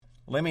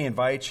Let me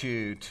invite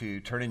you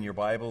to turn in your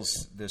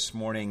Bibles this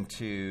morning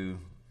to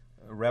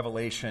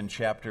Revelation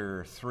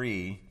chapter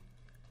 3.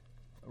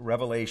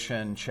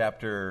 Revelation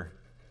chapter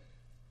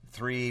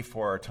 3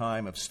 for our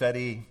time of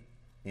study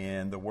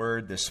in the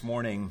Word this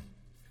morning.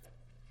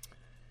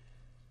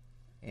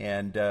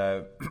 And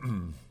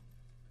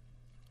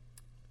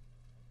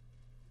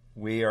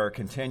we are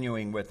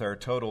continuing with our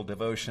Total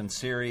Devotion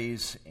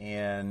series,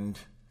 and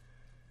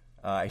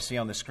I see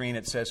on the screen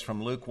it says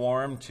from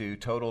lukewarm to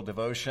total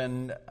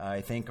devotion.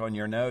 I think on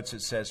your notes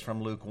it says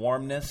from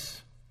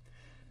lukewarmness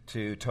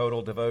to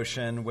total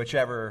devotion,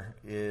 whichever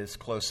is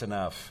close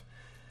enough.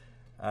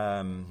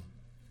 We're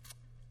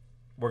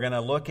going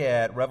to look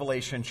at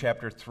Revelation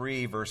chapter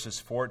 3, verses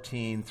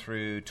 14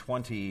 through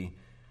 22.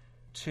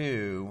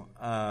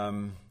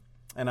 And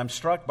I'm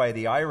struck by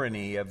the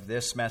irony of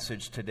this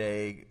message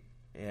today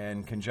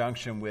in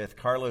conjunction with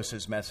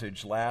Carlos's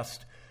message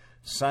last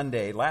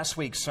Sunday. Last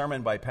week's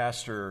sermon by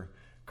Pastor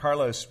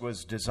Carlos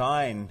was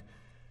designed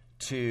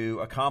to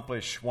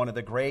accomplish one of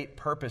the great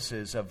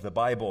purposes of the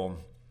Bible,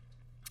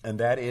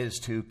 and that is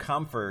to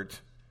comfort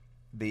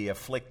the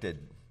afflicted.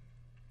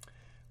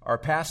 Our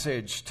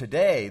passage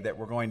today that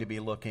we're going to be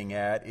looking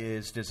at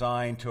is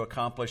designed to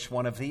accomplish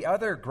one of the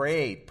other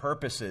great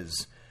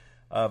purposes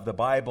of the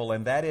Bible,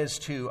 and that is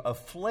to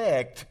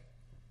afflict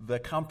the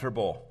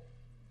comfortable.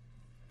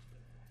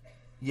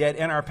 Yet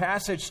in our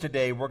passage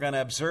today, we're going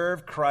to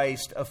observe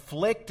Christ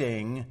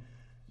afflicting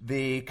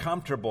the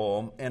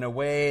comfortable in a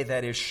way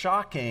that is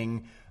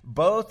shocking,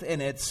 both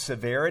in its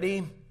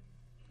severity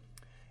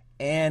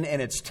and in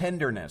its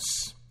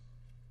tenderness.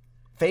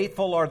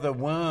 Faithful are the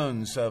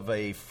wounds of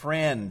a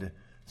friend,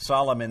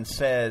 Solomon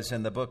says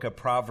in the book of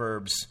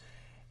Proverbs.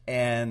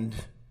 And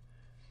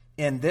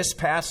in this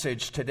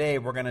passage today,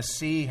 we're going to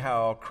see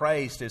how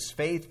Christ is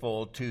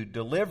faithful to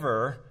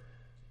deliver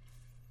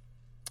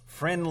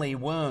friendly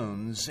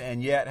wounds,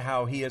 and yet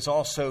how he is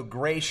also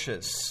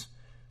gracious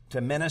to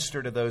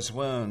minister to those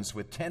wounds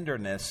with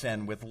tenderness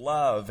and with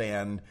love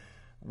and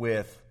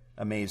with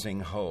amazing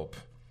hope.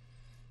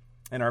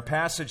 In our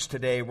passage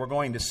today, we're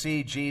going to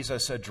see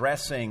Jesus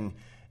addressing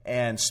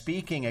and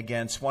speaking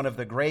against one of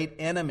the great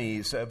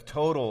enemies of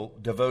total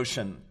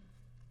devotion,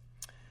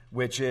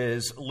 which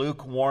is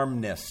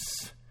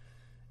lukewarmness.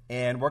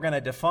 And we're going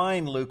to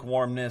define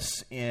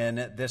lukewarmness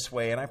in this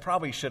way, and I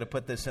probably should have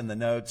put this in the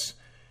notes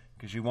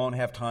because you won't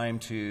have time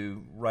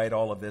to write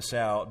all of this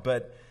out,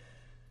 but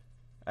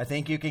I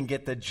think you can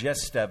get the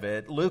gist of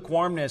it.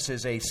 Lukewarmness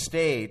is a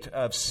state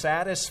of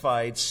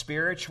satisfied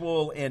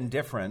spiritual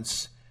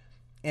indifference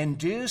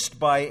induced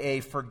by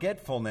a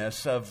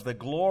forgetfulness of the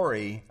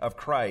glory of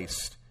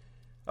Christ,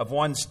 of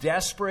one's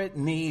desperate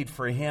need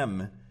for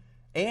Him,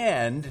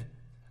 and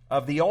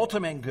of the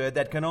ultimate good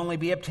that can only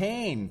be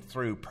obtained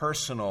through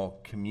personal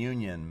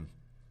communion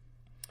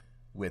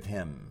with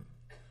Him.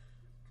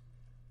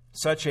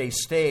 Such a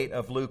state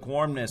of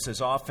lukewarmness is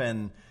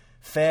often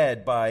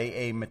fed by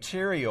a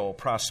material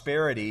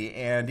prosperity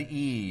and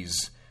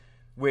ease,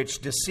 which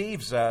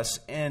deceives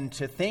us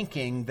into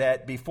thinking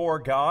that before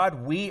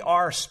God we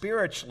are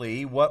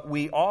spiritually what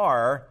we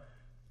are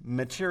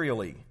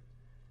materially.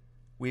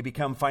 We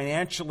become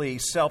financially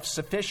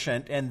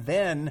self-sufficient and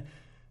then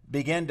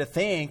begin to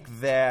think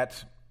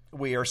that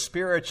we are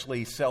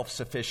spiritually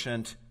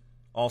self-sufficient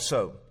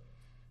also.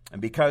 And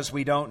because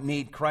we don't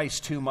need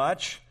Christ too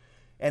much,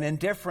 an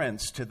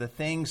indifference to the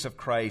things of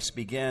Christ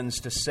begins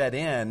to set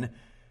in,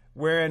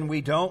 wherein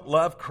we don't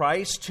love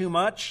Christ too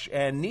much,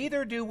 and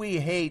neither do we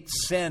hate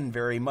sin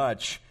very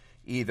much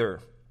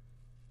either.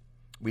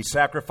 We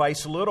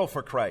sacrifice a little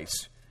for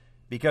Christ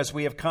because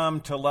we have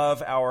come to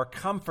love our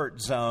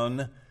comfort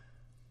zone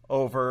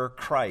over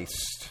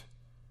Christ.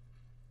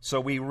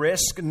 So we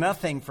risk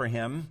nothing for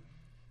Him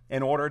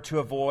in order to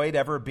avoid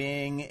ever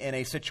being in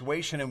a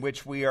situation in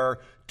which we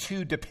are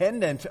too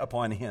dependent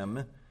upon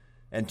Him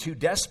and too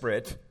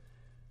desperate.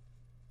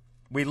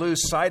 We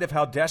lose sight of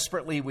how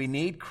desperately we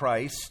need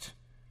Christ,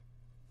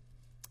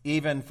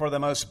 even for the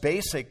most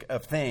basic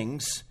of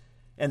things,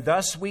 and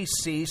thus we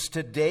cease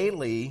to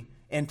daily,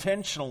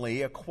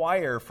 intentionally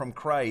acquire from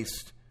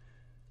Christ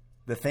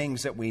the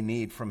things that we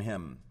need from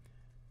Him.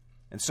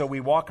 And so we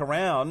walk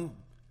around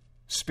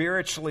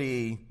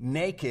spiritually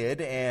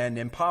naked and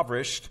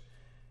impoverished,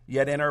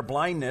 yet in our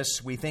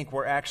blindness we think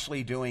we're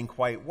actually doing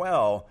quite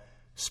well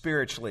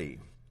spiritually.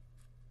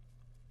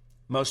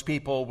 Most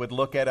people would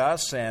look at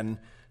us and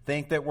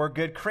think that we're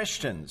good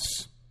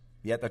Christians.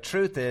 Yet the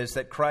truth is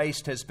that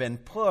Christ has been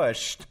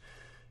pushed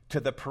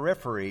to the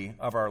periphery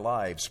of our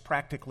lives,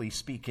 practically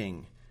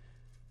speaking.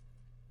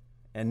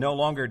 And no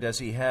longer does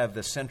He have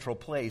the central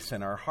place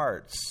in our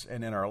hearts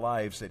and in our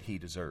lives that He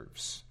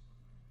deserves.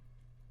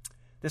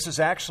 This is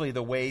actually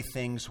the way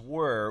things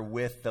were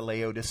with the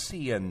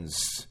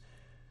Laodiceans.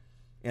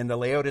 In the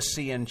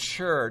Laodicean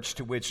church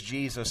to which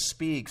Jesus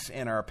speaks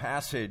in our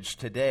passage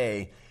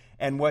today,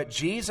 and what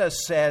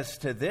Jesus says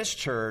to this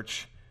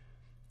church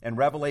in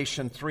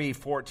Revelation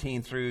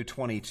 3:14 through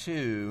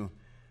 22,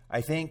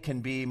 I think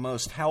can be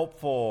most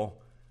helpful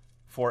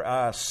for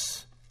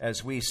us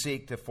as we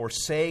seek to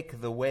forsake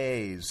the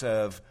ways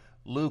of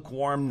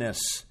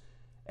lukewarmness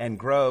and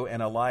grow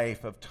in a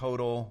life of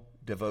total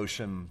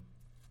devotion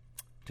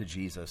to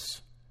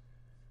Jesus.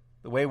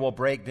 The way we'll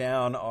break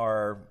down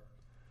our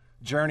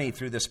journey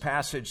through this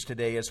passage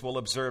today is we'll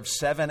observe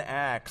 7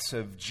 acts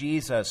of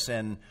Jesus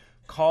in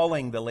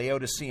calling the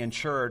Laodicean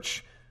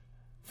church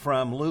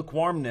from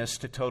lukewarmness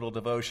to total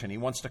devotion. He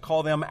wants to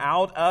call them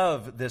out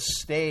of this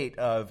state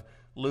of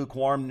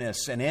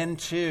lukewarmness and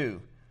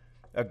into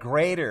a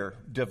greater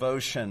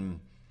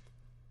devotion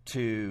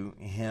to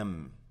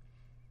Him.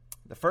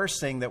 The first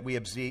thing that we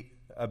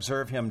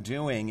observe Him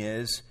doing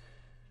is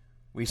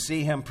we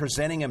see Him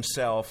presenting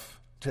Himself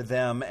to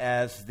them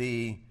as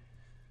the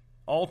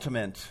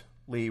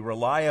ultimately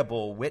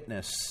reliable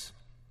witness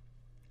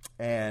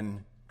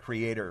and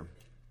creator.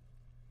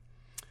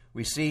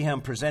 We see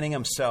Him presenting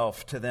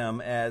Himself to them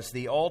as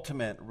the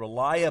ultimate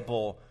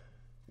reliable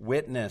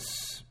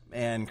witness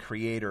and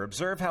creator.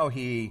 Observe how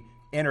He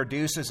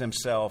introduces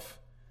Himself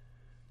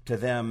to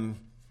them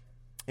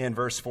in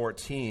verse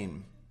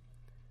 14.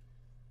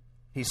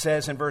 He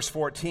says in verse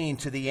 14,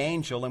 to the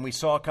angel, and we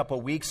saw a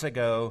couple weeks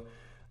ago,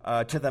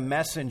 to the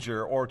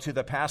messenger or to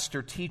the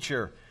pastor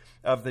teacher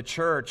of the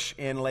church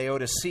in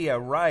Laodicea,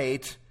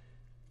 write,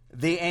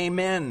 the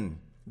Amen,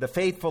 the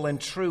faithful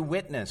and true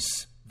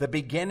witness, the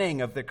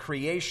beginning of the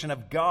creation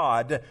of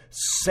God,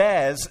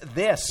 says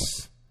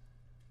this.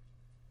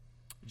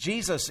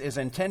 Jesus is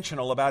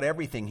intentional about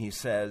everything He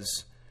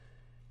says.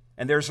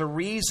 And there's a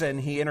reason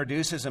He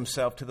introduces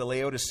Himself to the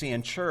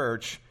Laodicean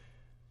church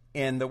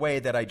in the way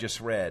that I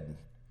just read.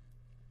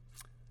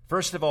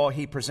 First of all,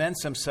 He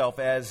presents Himself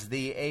as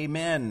the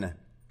Amen.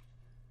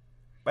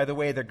 By the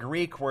way, the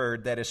Greek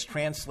word that is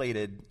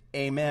translated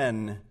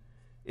Amen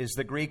is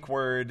the Greek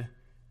word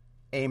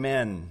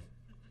Amen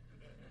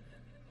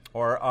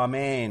or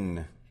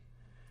Amen.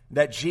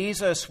 That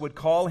Jesus would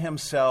call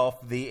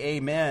Himself the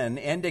Amen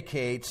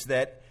indicates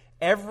that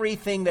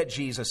everything that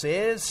Jesus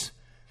is,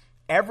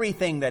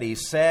 everything that He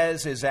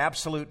says is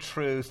absolute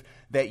truth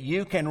that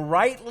you can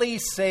rightly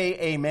say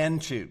amen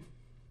to.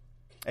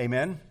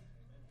 Amen?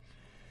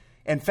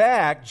 In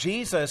fact,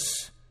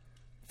 Jesus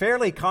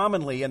fairly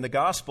commonly in the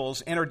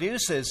Gospels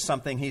introduces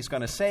something He's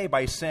going to say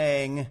by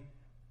saying,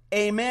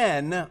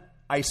 Amen,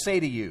 I say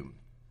to you.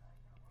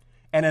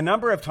 And a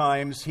number of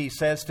times He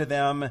says to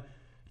them,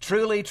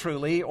 truly,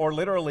 truly, or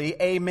literally,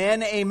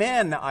 Amen,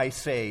 amen, I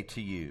say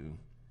to you.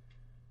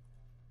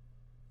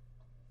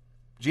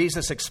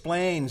 Jesus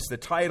explains the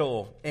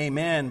title,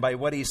 Amen, by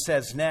what He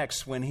says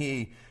next when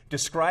He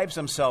describes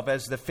Himself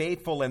as the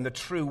faithful and the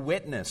true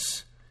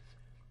witness.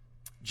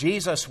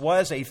 Jesus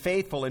was a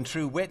faithful and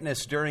true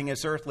witness during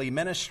His earthly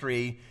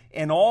ministry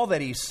in all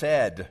that He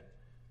said,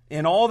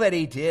 in all that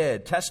He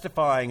did,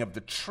 testifying of the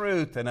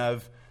truth and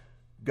of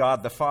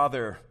God the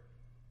Father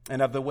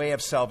and of the way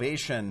of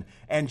salvation.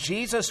 And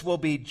Jesus will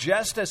be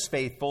just as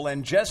faithful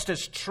and just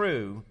as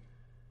true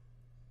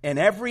in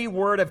every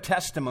word of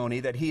testimony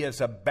that He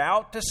is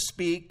about to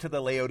speak to the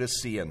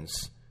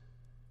Laodiceans.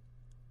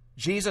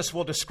 Jesus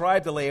will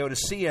describe the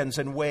Laodiceans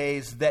in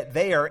ways that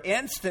they are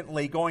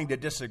instantly going to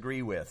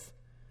disagree with.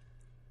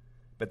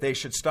 But they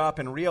should stop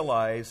and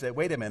realize that,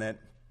 wait a minute,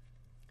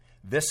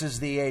 this is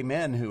the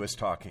Amen who is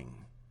talking.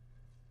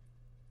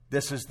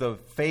 This is the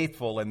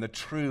faithful and the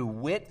true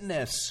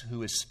witness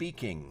who is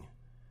speaking.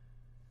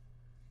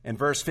 In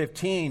verse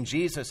 15,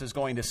 Jesus is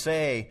going to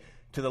say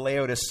to the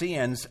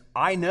Laodiceans,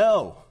 I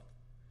know.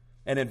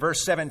 And in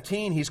verse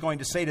 17, He's going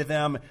to say to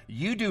them,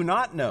 you do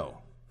not know.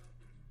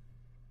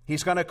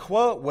 He's going to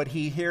quote what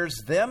He hears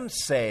them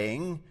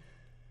saying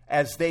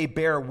as they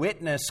bear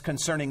witness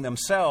concerning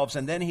themselves,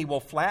 and then He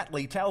will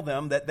flatly tell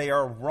them that they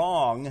are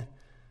wrong,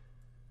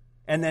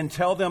 and then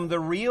tell them the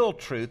real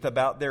truth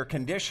about their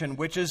condition,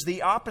 which is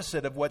the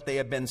opposite of what they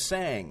have been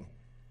saying.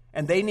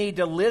 And they need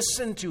to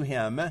listen to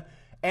Him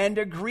and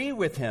agree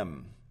with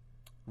Him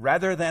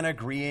rather than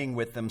agreeing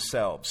with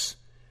themselves,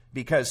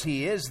 because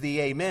He is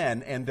the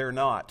Amen and they're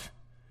not.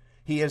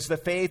 He is the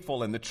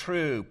faithful and the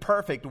true,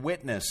 perfect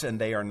witness, and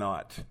they are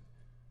not,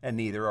 and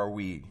neither are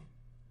we.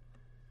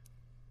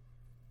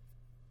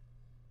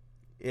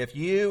 If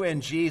you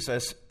and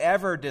Jesus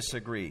ever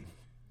disagree,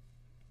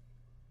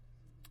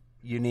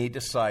 you need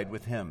to side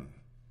with Him,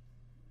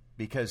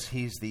 because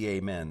He's the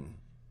Amen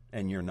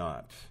and you're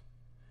not.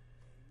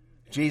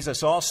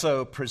 Jesus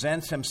also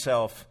presents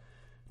Himself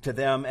to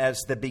them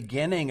as the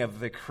beginning of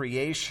the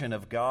creation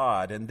of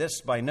God. And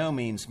this by no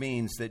means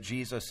means that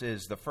Jesus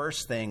is the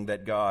first thing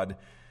that God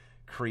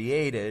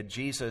created.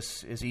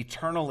 Jesus is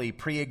eternally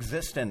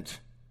pre-existent.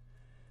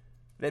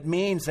 That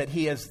means that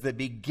He is the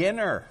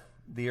beginner,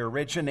 the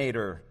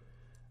originator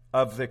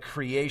of the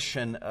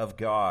creation of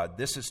God.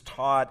 This is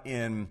taught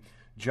in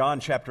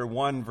John chapter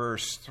 1,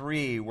 verse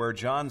 3, where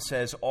John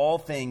says, all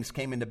things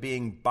came into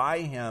being by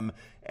Him,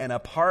 and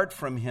apart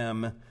from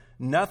Him,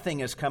 nothing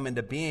has come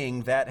into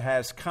being that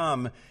has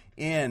come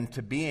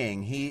into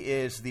being. He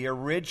is the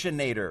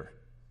originator,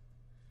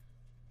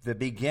 the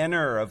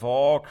beginner of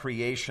all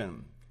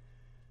creation,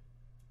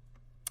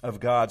 of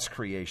God's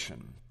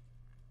creation.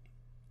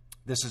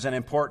 This is an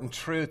important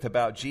truth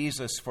about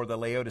Jesus for the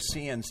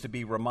Laodiceans to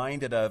be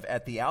reminded of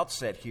at the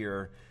outset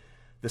here.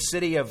 The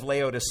city of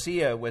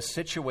Laodicea was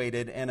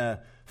situated in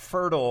a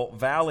fertile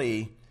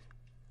valley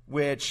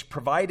which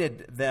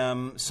provided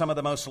them some of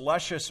the most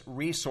luscious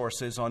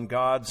resources on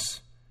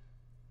God's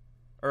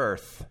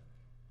earth.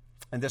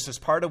 And this is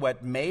part of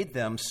what made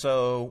them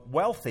so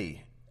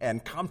wealthy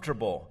and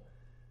comfortable.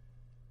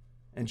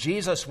 And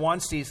Jesus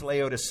wants these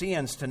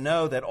Laodiceans to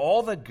know that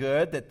all the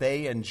good that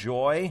they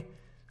enjoy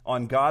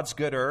on God's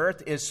good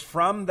earth is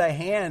from the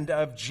hand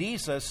of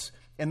Jesus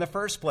in the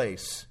first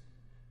place.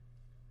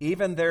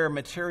 Even their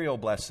material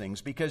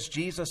blessings, because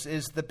Jesus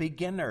is the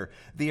beginner,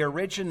 the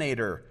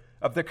originator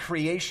of the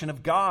creation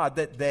of God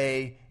that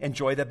they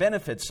enjoy the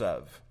benefits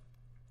of.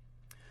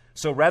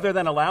 So rather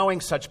than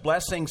allowing such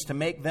blessings to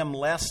make them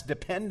less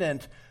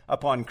dependent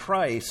upon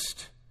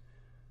Christ,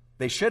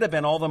 they should have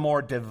been all the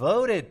more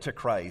devoted to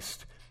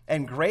Christ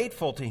and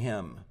grateful to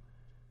Him,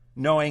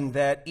 knowing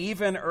that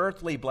even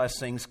earthly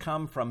blessings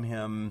come from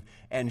Him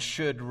and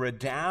should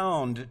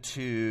redound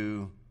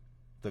to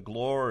the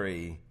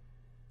glory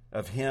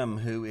of Him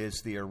who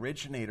is the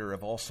originator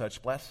of all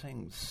such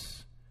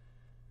blessings.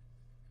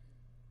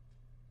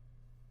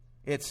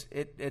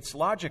 It's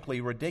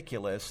logically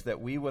ridiculous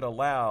that we would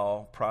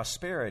allow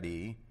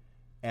prosperity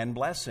and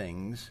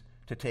blessings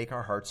to take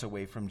our hearts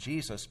away from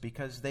Jesus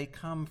because they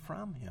come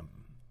from Him.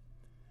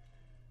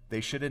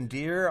 They should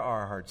endear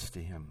our hearts to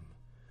Him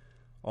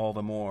all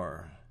the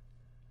more.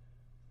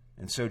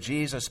 And so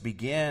Jesus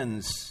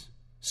begins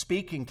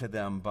speaking to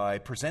them by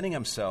presenting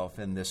Himself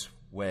in this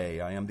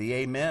way. I am the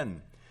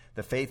Amen,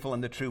 the faithful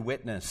and the true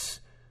witness,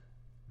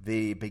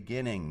 the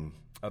beginning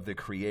of the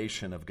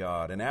creation of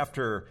God. And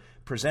after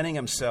presenting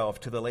Himself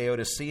to the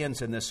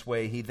Laodiceans in this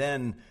way, He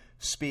then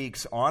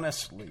speaks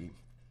honestly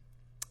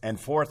and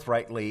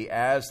forthrightly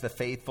as the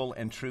faithful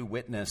and true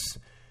witness.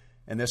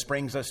 And this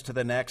brings us to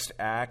the next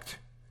act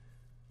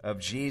of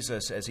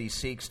Jesus as He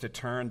seeks to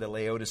turn the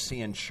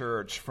Laodicean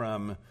church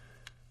from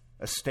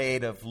a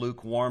state of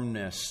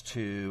lukewarmness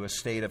to a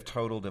state of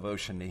total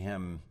devotion to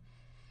Him.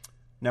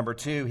 Number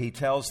 2, He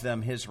tells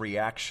them His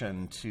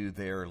reaction to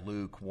their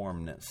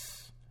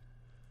lukewarmness.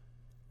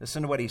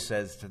 Listen to what He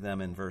says to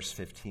them in verse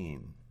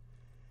 15.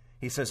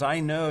 He says, I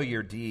know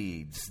your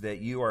deeds, that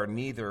you are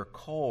neither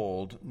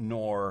cold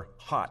nor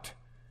hot.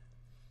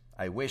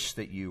 I wish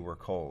that you were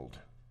cold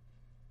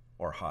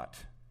or hot.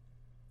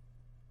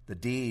 The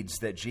deeds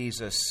that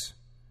Jesus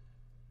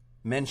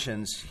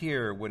mentions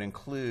here would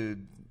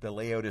include the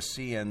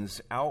Laodiceans'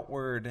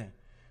 outward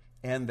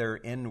and their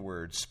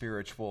inward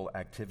spiritual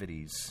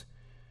activities.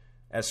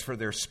 As for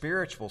their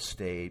spiritual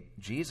state,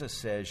 Jesus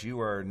says, you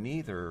are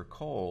neither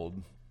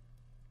cold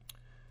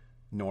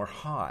nor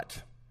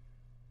hot.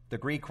 The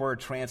Greek word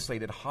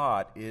translated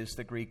hot is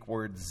the Greek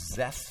word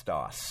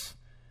zestos,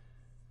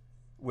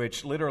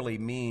 which literally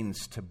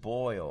means to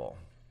boil.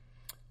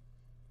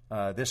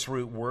 This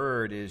root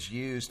word is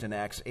used in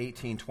Acts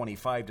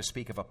 18:25 to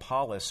speak of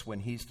Apollos when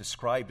he's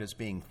described as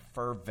being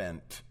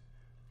fervent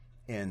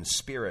in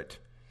spirit.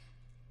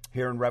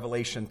 Here in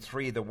Revelation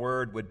 3, the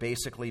word would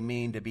basically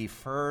mean to be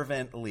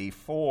fervently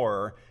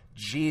for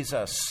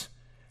Jesus,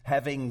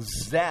 having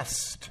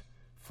zest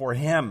for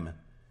Him,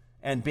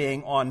 and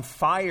being on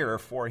fire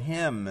for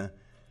Him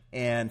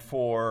and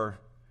for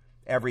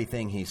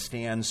everything He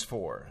stands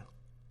for.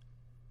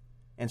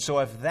 And so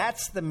if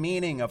that's the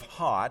meaning of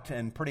hot,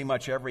 and pretty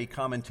much every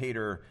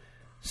commentator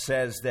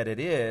says that it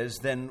is,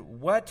 then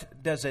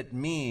what does it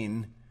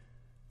mean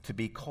to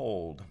be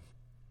cold?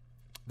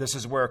 This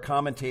is where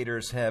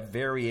commentators have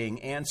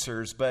varying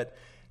answers, but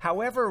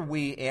however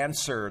we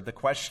answer the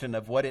question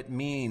of what it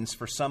means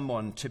for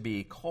someone to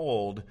be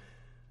cold,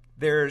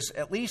 there's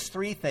at least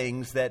 3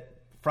 things that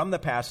from the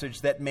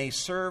passage that may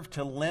serve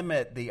to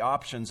limit the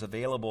options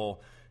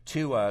available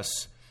to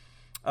us.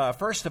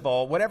 First of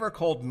all, whatever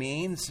cold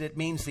means, it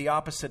means the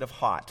opposite of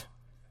hot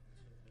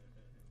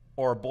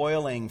or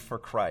boiling for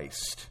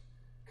Christ.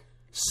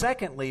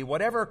 Secondly,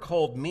 whatever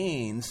cold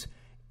means,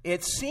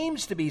 it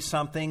seems to be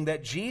something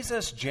that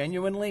Jesus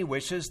genuinely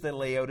wishes the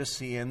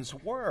Laodiceans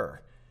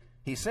were.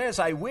 He says,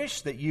 I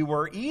wish that you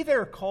were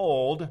either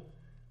cold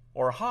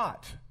or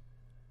hot.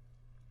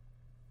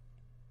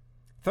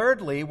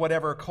 Thirdly,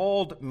 whatever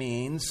cold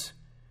means,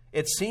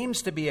 it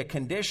seems to be a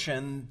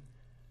condition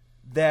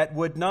that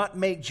would not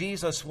make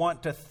Jesus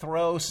want to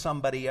throw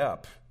somebody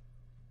up.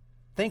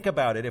 Think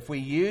about it. If we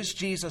use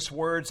Jesus'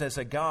 words as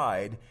a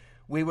guide,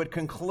 we would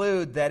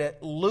conclude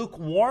that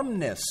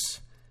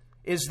lukewarmness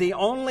is the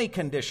only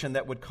condition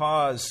that would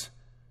cause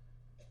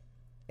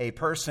a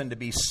person to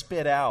be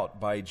spit out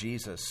by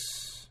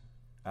Jesus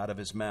out of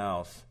His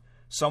mouth.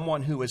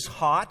 Someone who is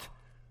hot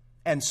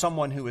and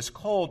someone who is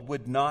cold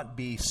would not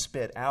be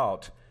spit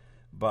out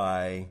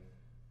by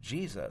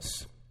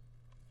Jesus.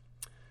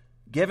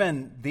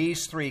 Given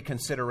these 3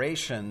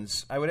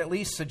 considerations, I would at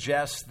least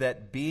suggest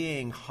that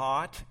being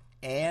hot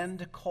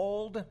and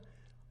cold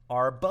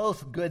are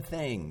both good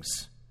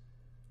things.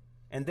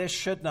 And this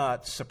should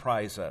not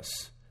surprise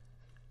us.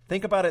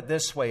 Think about it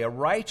this way. A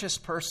righteous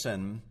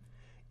person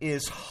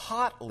is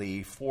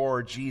hotly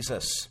for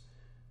Jesus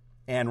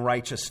and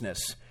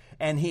righteousness,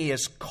 and he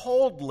is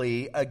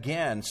coldly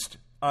against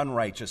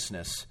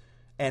unrighteousness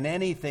and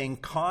anything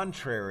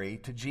contrary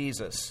to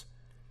Jesus.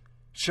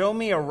 Show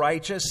me a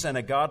righteous and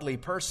a godly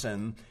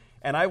person,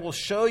 and I will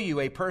show you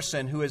a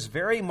person who is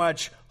very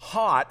much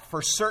hot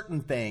for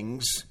certain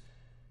things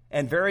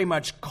and very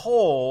much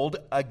cold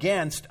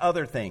against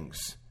other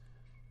things.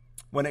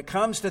 When it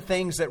comes to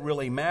things that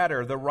really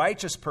matter, the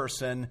righteous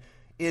person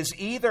is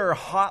either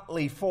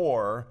hotly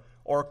for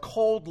or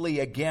coldly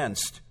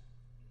against.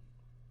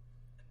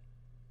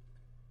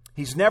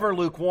 He's never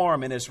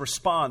lukewarm in his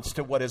response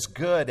to what is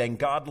good and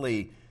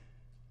godly,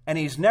 and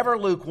he's never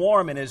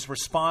lukewarm in his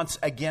response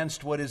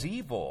against what is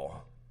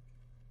evil.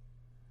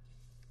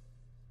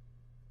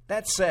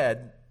 That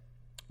said,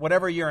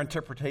 whatever your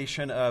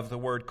interpretation of the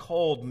word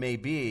cold may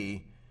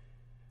be,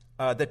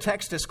 the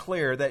text is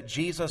clear that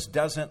Jesus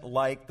doesn't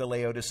like the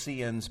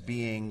Laodiceans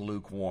being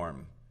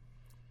lukewarm.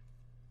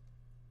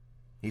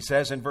 He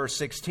says in verse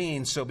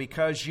 16, "So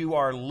because you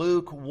are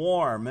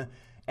lukewarm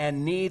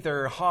and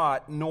neither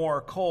hot nor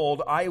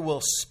cold, I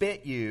will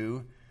spit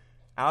you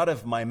out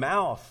of my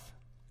mouth."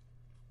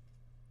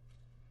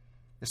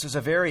 This is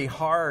a very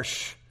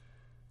harsh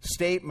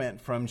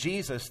statement from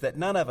Jesus that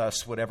none of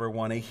us would ever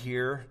want to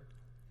hear.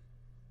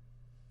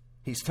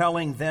 He's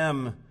telling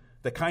them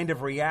the kind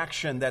of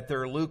reaction that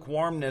their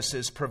lukewarmness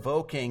is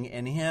provoking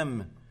in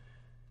him.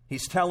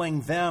 He's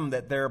telling them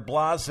that their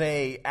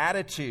blasé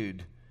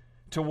attitude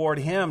toward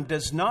him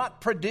does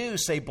not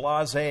produce a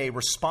blasé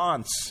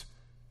response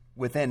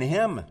within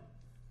him.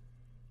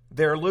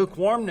 Their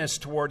lukewarmness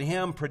toward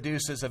him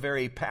produces a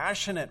very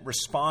passionate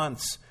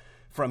response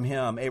from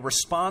him, a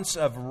response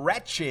of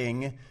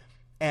retching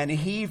and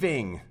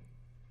heaving.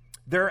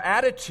 Their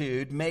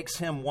attitude makes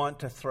him want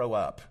to throw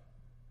up,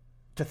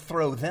 to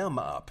throw them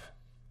up.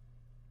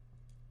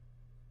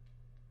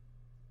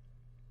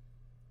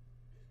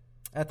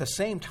 At the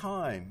same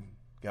time,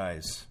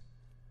 guys,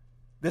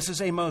 this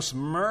is a most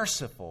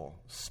merciful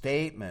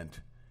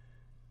statement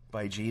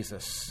by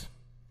Jesus,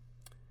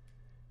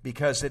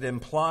 because it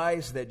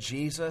implies that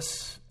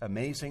Jesus,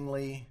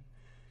 amazingly,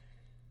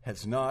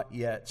 has not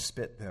yet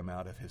spit them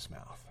out of his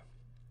mouth.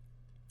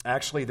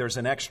 Actually, there's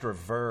an extra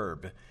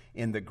verb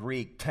in the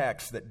Greek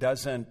text that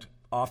doesn't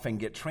often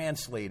get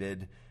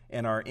translated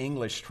in our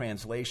English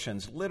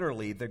translations.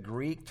 Literally, the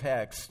Greek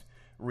text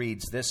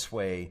reads this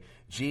way: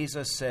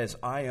 Jesus says,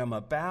 "I am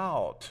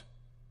about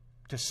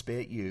to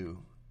spit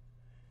you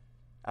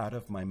out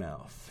of my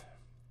mouth."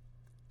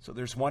 So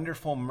there's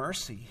wonderful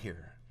mercy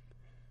here.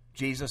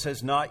 Jesus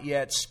has not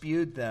yet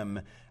spewed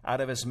them out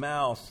of his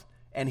mouth,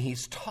 and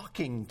he's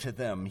talking to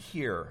them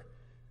here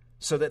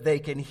so that they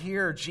can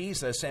hear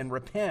Jesus and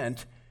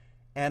repent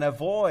and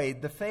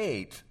avoid the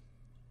fate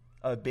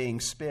of being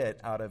spit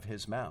out of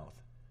his mouth.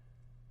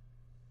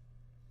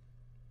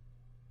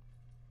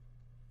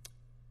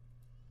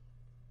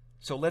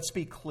 So let's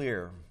be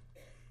clear.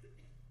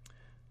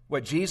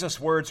 What Jesus'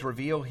 words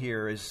reveal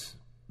here is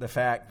the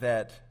fact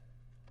that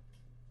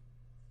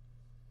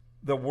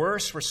the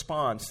worst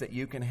response that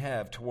you can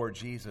have toward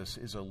Jesus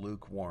is a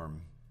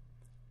lukewarm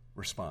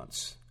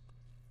response.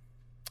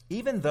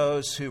 Even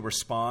those who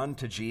respond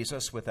to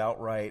Jesus with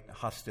outright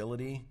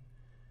hostility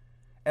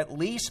at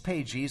least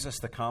pay Jesus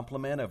the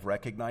compliment of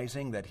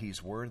recognizing that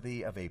he's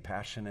worthy of a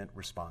passionate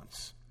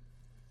response.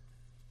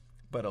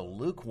 But a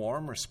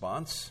lukewarm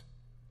response,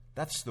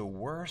 that's the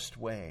worst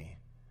way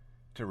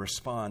to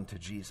respond to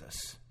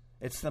Jesus.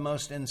 It's the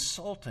most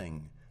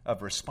insulting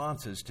of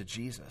responses to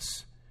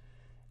Jesus.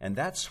 And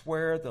that's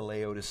where the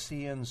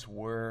Laodiceans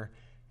were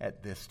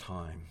at this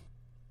time.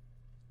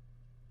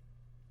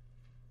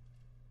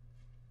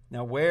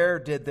 Now, where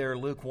did their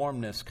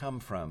lukewarmness come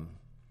from?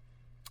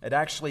 It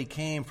actually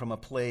came from a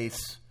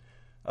place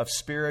of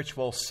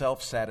spiritual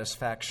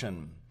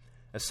self-satisfaction,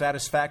 a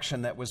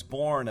satisfaction that was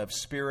born of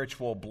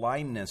spiritual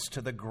blindness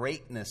to the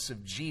greatness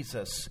of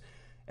Jesus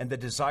and the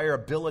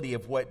desirability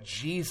of what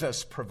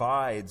Jesus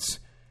provides,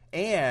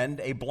 and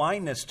a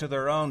blindness to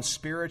their own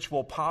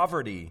spiritual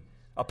poverty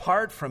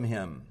apart from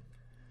him.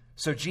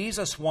 So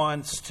Jesus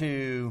wants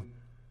to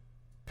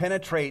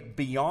penetrate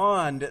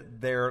beyond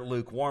their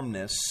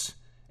lukewarmness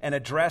and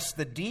address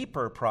the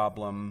deeper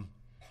problem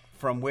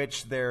from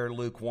which their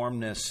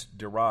lukewarmness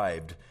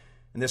derived.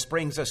 And this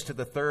brings us to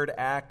the third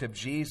act of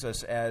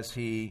Jesus as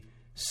he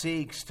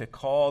seeks to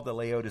call the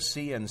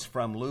Laodiceans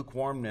from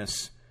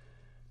lukewarmness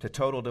to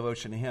total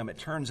devotion to him. It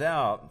turns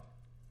out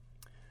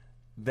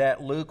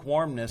that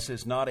lukewarmness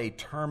is not a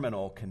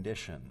terminal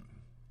condition.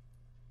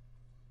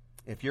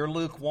 If you're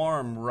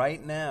lukewarm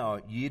right now,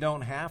 you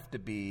don't have to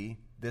be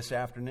this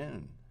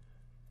afternoon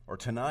or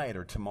tonight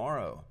or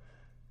tomorrow.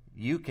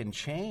 You can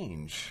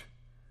change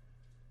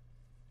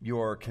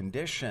your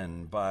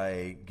condition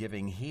by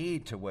giving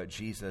heed to what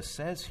Jesus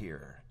says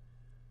here.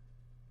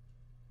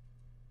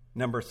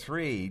 Number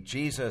 3,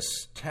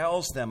 Jesus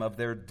tells them of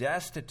their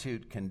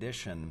destitute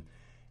condition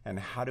and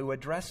how to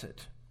address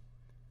it.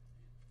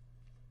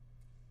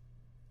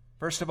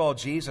 First of all,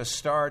 Jesus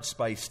starts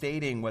by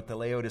stating what the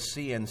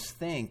Laodiceans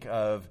think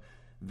of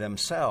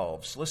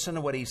themselves. Listen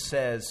to what he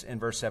says in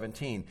verse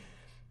 17.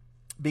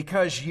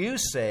 Because you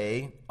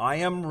say, I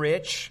am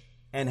rich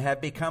and have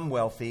become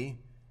wealthy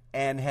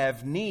and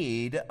have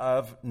need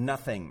of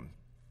nothing.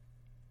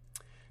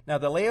 Now,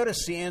 the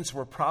Laodiceans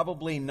were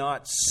probably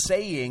not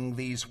saying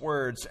these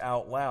words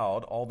out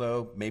loud,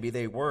 although maybe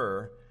they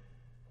were,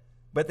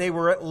 but they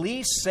were at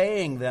least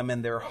saying them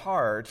in their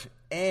heart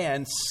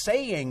and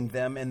saying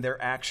them in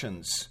their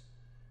actions.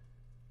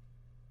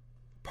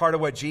 Part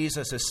of what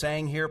Jesus is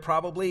saying here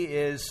probably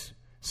is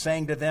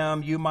saying to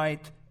them, you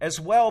might as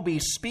well be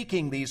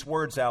speaking these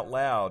words out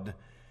loud,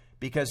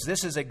 because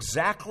this is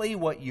exactly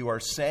what you are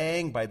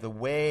saying by the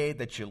way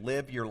that you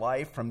live your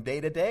life from day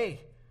to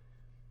day.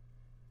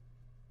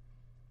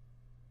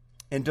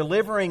 In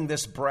delivering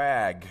this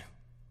brag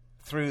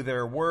through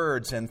their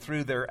words and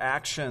through their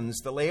actions,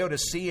 the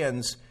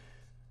Laodiceans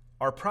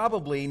are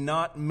probably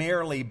not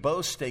merely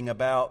boasting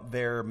about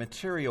their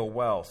material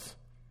wealth.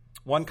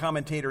 One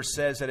commentator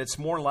says that it's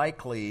more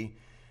likely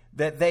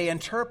that they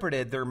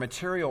interpreted their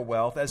material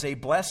wealth as a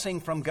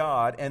blessing from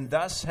God and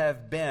thus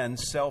have been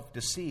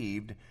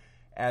self-deceived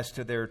as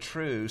to their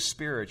true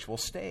spiritual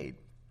state.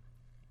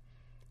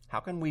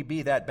 How can we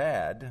be that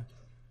bad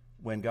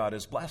when God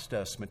has blessed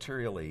us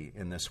materially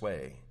in this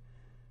way?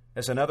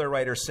 As another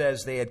writer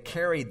says, they had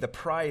carried the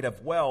pride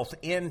of wealth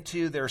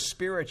into their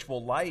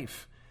spiritual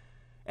life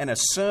and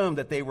assumed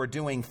that they were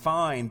doing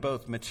fine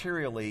both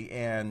materially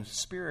and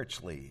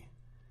spiritually.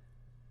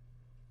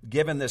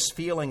 Given this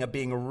feeling of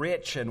being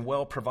rich and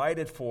well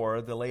provided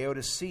for, the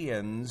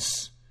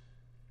Laodiceans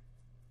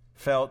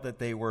felt that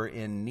they were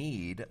in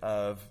need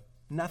of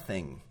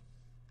nothing.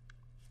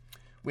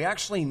 We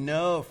actually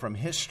know from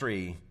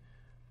history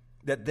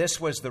that this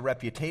was the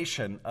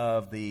reputation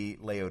of the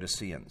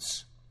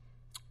Laodiceans.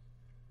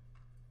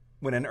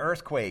 When an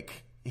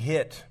earthquake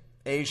hit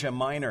Asia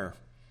Minor,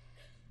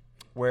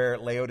 where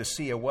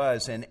Laodicea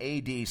was in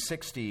AD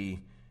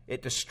 60,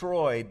 it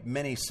destroyed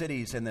many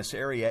cities in this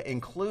area,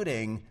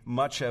 including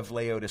much of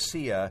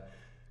Laodicea,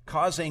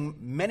 causing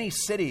many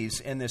cities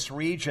in this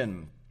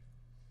region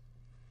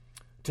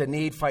to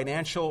need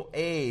financial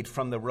aid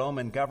from the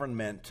Roman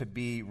government to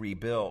be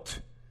rebuilt.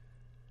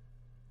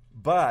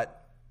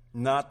 But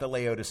not the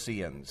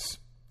Laodiceans.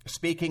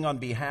 Speaking on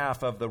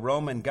behalf of the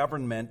Roman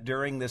government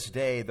during this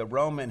day, the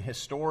Roman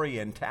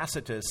historian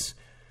Tacitus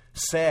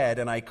said,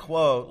 and I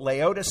quote,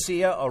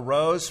 Laodicea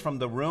arose from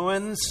the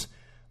ruins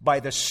by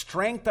the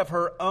strength of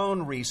her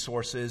own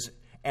resources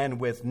and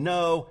with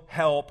no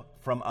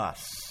help from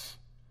us.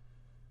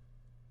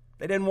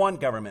 They didn't want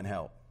government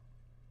help.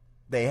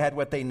 They had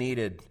what they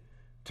needed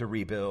to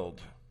rebuild.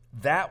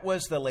 That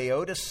was the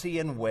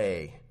Laodicean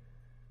way.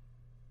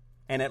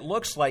 And it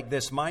looks like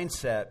this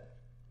mindset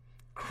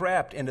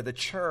crept into the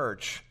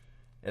church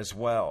as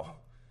well,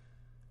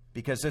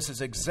 because this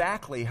is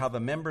exactly how the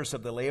members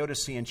of the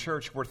Laodicean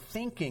church were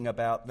thinking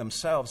about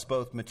themselves,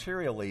 both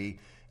materially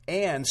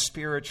and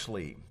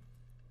spiritually.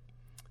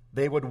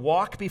 They would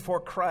walk before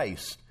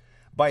Christ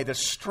by the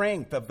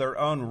strength of their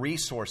own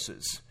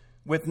resources,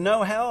 with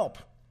no help,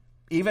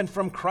 even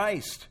from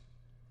Christ.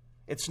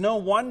 It's no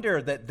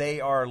wonder that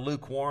they are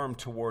lukewarm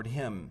toward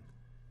Him.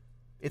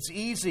 It's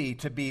easy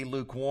to be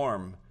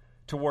lukewarm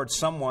towards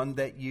someone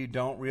that you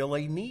don't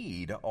really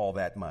need all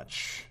that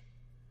much.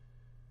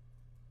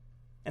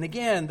 And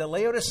again, the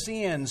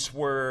Laodiceans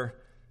were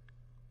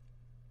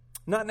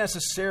not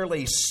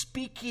necessarily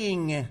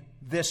speaking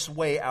this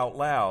way out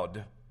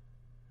loud,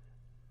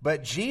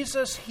 but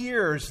Jesus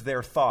hears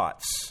their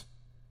thoughts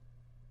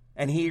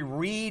and He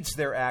reads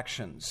their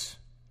actions.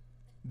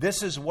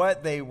 This is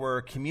what they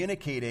were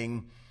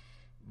communicating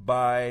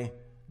by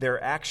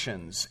their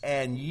actions,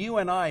 and you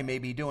and I may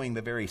be doing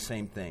the very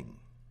same thing.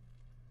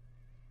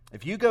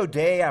 If you go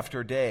day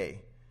after day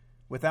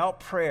without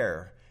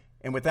prayer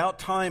and without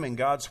time in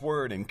God's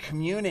Word and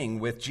communing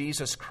with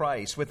Jesus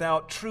Christ,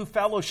 without true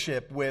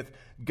fellowship with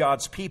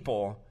God's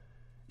people,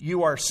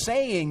 you are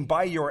saying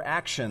by your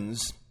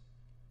actions,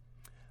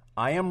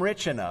 I am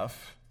rich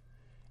enough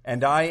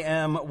and I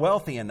am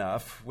wealthy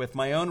enough with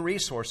my own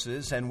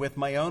resources and with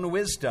my own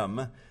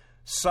wisdom,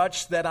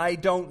 such that I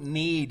don't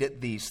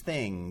need these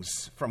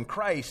things from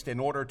Christ in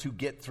order to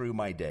get through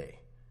my day.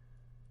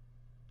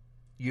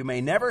 You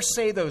may never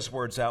say those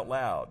words out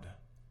loud,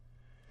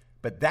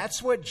 but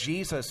that's what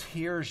Jesus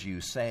hears you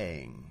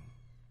saying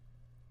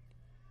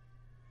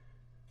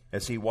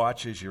as He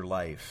watches your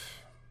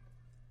life.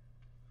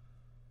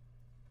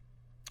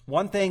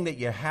 One thing that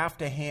you have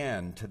to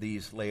hand to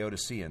these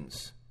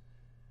Laodiceans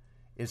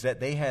is that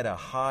they had a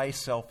high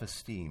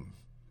self-esteem.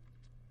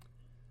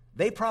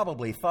 They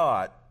probably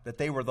thought that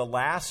they were the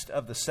last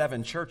of the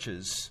 7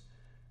 churches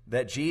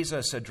that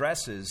Jesus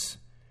addresses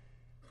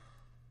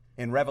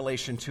in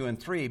Revelation 2 and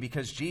 3,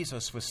 because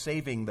Jesus was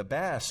saving the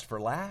best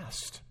for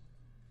last.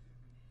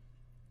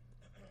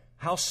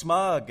 How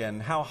smug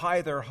and how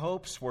high their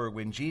hopes were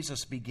when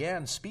Jesus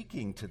began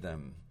speaking to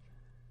them.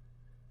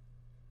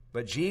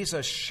 But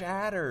Jesus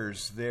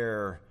shatters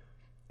their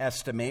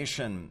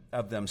estimation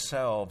of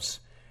themselves,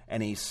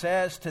 and He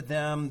says to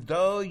them,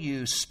 though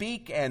you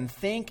speak and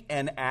think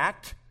and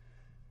act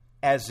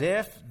as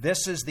if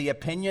this is the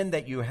opinion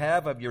that you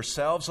have of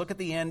yourselves. Look at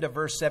the end of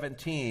verse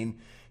 17.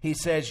 He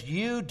says,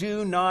 you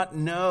do not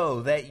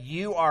know that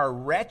you are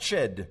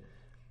wretched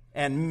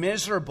and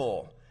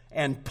miserable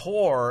and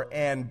poor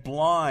and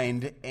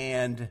blind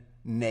and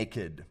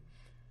naked.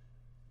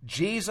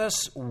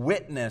 Jesus'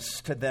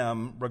 witness to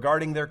them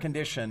regarding their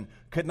condition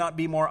could not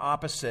be more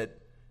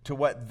opposite to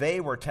what they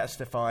were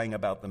testifying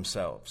about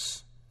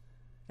themselves.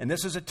 And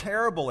this is a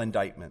terrible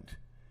indictment.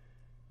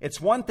 It's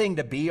one thing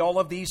to be all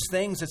of these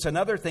things. It's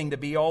another thing to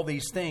be all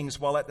these things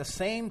while at the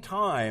same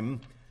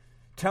time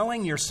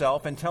telling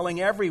yourself and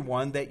telling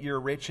everyone that you're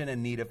rich and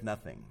in need of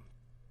nothing.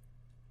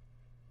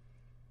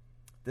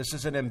 This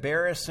is an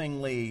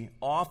embarrassingly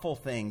awful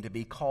thing to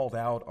be called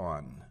out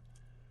on.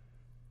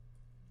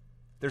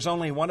 There's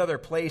only one other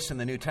place in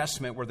the New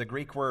Testament where the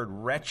Greek word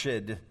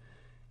wretched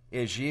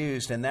is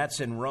used, and that's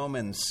in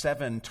Romans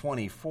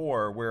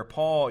 7:24, where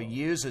Paul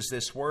uses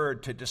this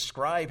word to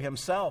describe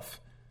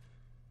himself,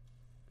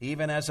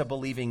 even as a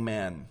believing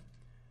man.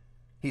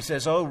 He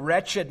says, "O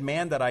wretched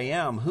man that I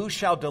am, who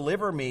shall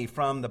deliver me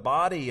from the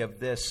body of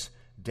this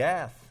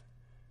death?"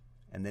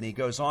 And then he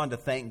goes on to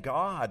thank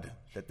God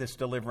that this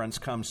deliverance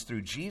comes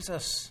through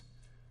Jesus.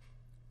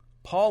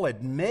 Paul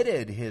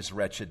admitted his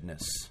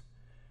wretchedness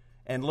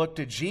and looked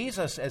to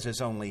Jesus as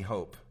his only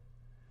hope.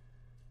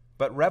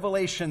 But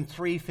Revelation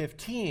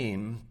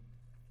 3:15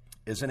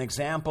 is an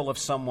example of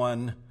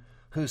someone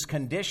whose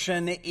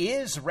condition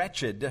is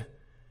wretched,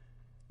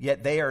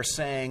 yet they are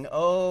saying,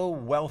 "Oh,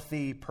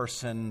 wealthy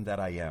person that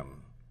I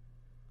am,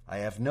 I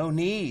have no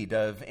need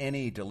of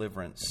any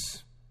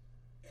deliverance."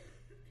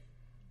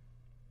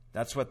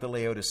 That's what the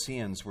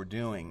Laodiceans were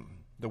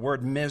doing. The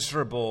word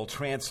miserable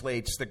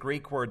translates the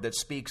Greek word that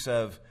speaks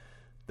of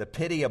the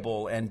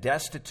pitiable and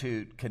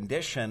destitute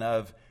condition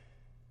of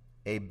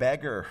a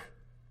beggar.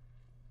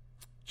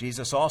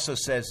 Jesus also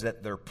says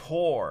that they're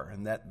poor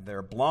and that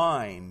they're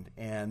blind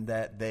and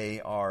that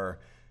they are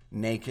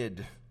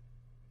naked,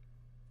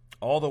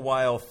 all the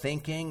while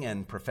thinking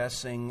and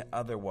professing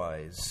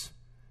otherwise.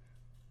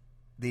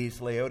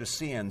 These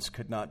Laodiceans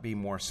could not be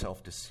more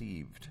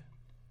self-deceived.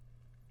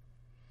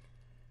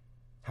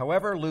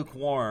 However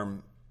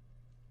lukewarm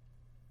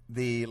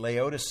the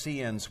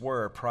Laodiceans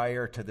were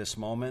prior to this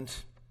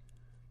moment,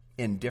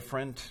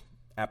 indifferent,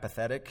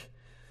 apathetic,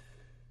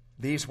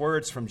 these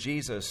words from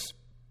Jesus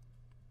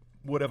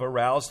would have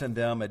aroused in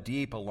them a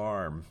deep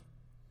alarm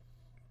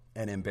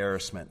and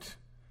embarrassment.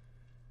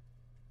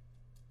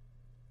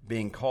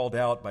 Being called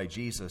out by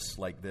Jesus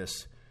like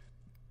this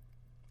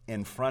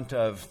in front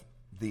of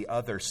the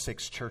other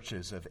 6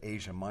 churches of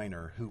Asia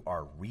Minor who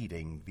are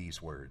reading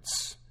these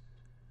words.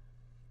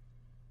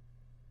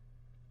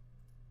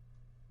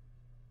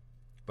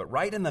 But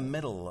right in the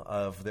middle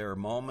of their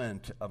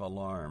moment of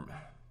alarm,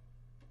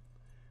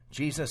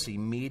 Jesus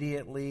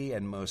immediately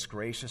and most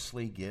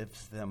graciously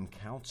gives them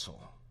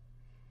counsel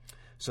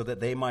so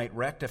that they might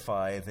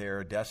rectify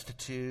their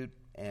destitute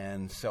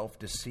and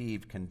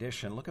self-deceived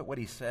condition. Look at what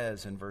he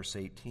says in verse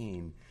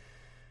 18.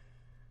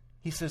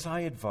 He says,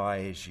 "I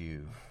advise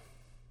you,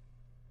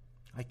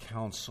 I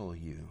counsel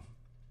you,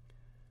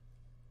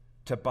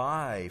 to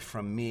buy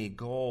from me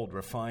gold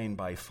refined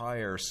by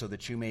fire so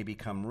that you may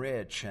become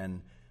rich,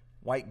 and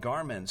white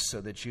garments so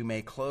that you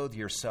may clothe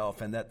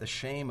yourself, and that the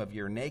shame of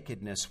your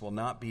nakedness will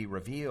not be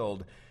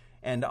revealed,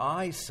 and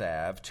eye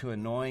salve to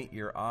anoint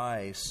your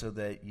eyes so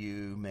that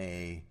you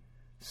may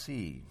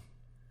see."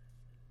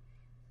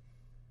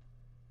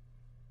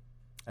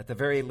 At the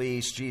very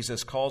least,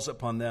 Jesus calls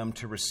upon them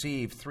to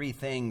receive 3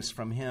 things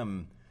from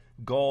him: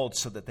 gold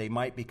so that they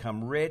might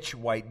become rich,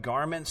 white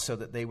garments so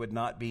that they would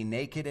not be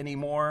naked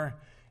anymore,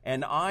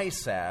 and eye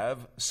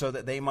salve so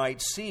that they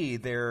might see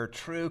their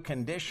true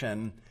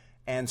condition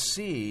and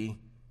see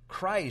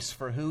Christ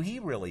for who he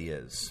really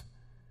is.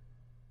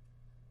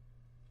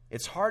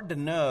 It's hard to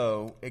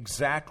know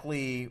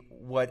exactly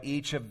what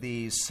each of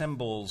these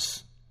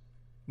symbols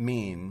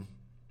mean.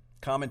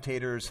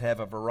 Commentators have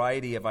a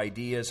variety of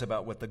ideas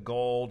about what the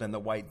gold and the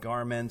white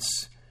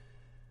garments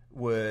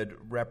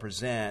would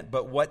represent.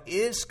 But what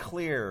is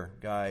clear,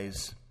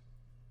 guys,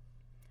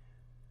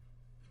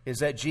 is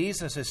that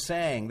Jesus is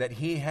saying that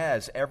he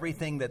has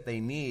everything that they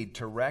need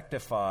to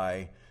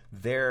rectify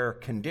their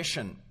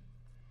condition.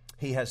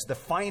 He has the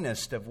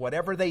finest of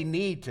whatever they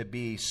need to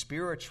be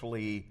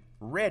spiritually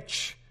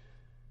rich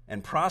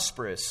and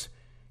prosperous.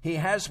 He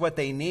has what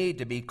they need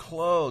to be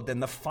clothed in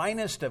the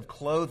finest of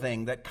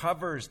clothing that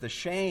covers the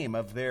shame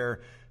of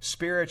their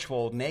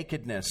spiritual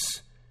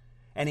nakedness.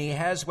 And he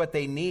has what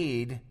they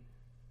need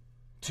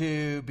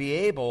to be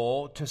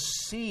able to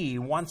see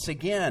once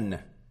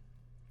again,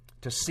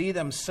 to see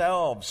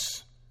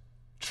themselves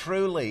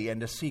truly and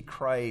to see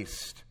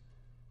Christ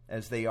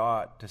as they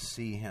ought to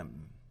see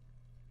him.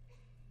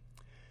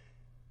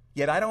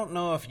 Yet I don't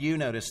know if you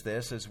noticed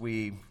this as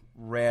we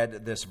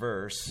read this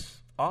verse.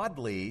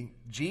 Oddly,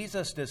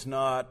 Jesus does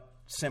not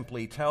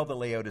simply tell the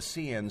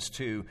Laodiceans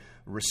to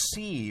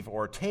receive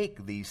or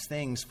take these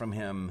things from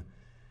him.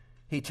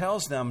 He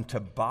tells them to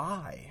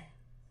buy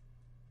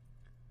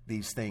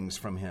these things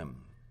from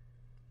him.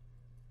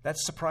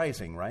 That's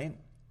surprising, right?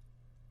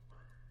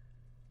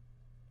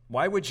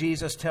 Why would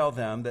Jesus tell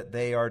them that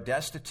they are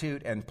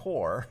destitute and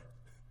poor,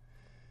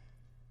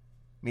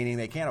 meaning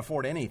they can't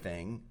afford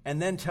anything,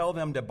 and then tell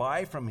them to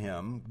buy from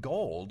him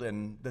gold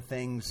and the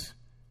things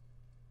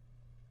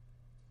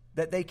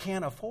that they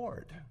can't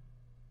afford?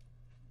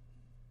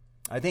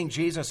 I think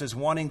Jesus is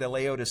wanting the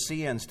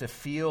Laodiceans to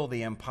feel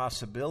the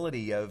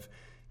impossibility of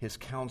his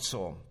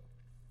counsel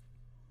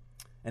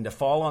and to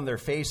fall on their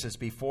faces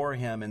before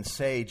him and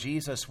say,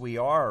 Jesus, we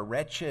are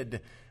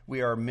wretched,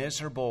 we are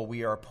miserable,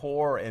 we are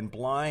poor and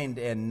blind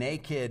and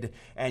naked,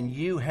 and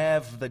you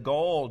have the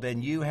gold,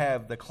 and you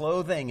have the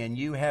clothing, and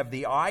you have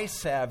the eye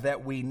salve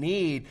that we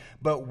need,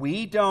 but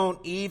we don't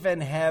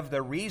even have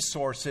the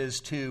resources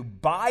to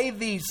buy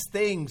these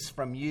things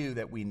from you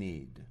that we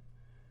need.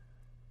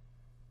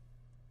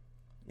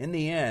 In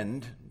the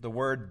end, the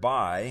word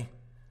buy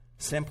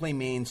simply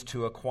means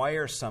to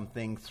acquire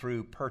something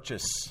through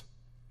purchase.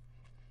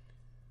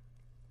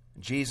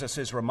 Jesus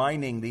is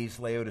reminding these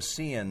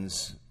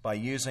Laodiceans by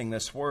using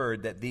this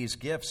word that these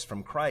gifts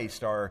from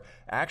Christ are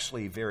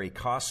actually very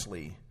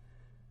costly.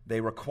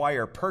 They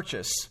require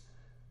purchase,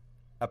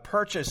 a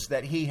purchase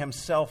that he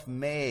himself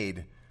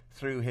made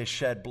through his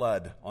shed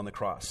blood on the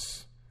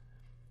cross.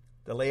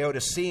 The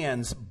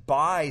Laodiceans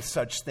buy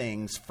such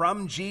things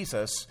from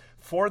Jesus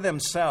for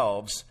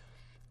themselves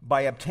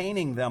by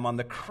obtaining them on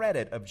the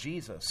credit of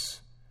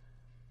Jesus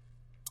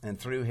and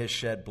through his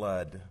shed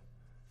blood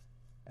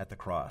at the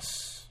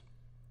cross.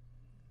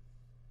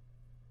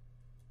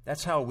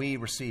 That's how we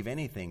receive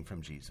anything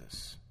from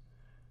Jesus,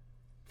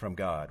 from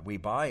God. We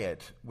buy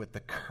it with the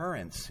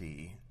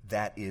currency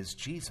that is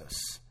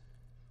Jesus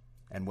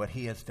and what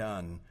he has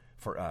done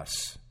for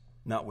us,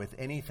 not with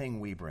anything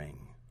we bring.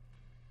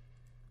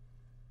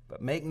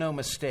 But make no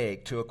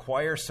mistake, to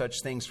acquire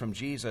such things from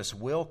Jesus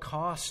will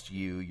cost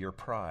you your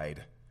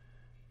pride.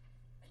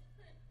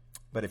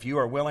 But if you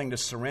are willing to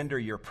surrender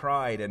your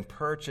pride and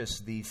purchase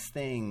these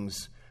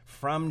things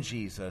from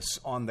Jesus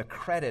on the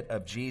credit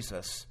of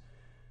Jesus,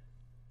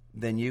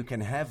 then you can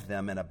have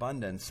them in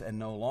abundance and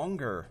no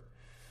longer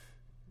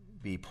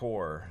be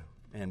poor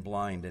and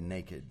blind and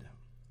naked.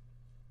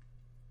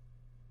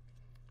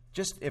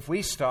 Just if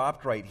we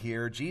stopped right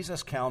here,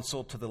 Jesus'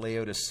 counsel to the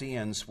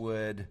Laodiceans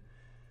would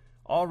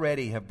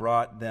already have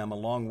brought them a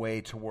long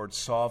way towards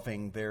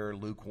solving their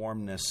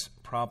lukewarmness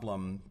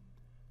problem.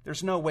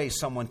 There's no way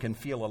someone can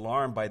feel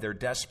alarmed by their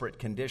desperate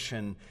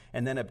condition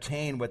and then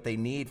obtain what they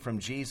need from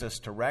Jesus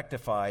to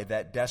rectify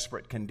that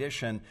desperate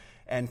condition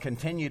and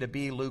continue to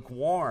be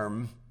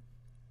lukewarm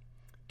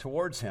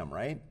towards him,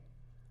 right?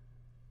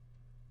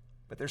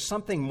 But there's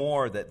something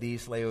more that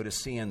these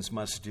Laodiceans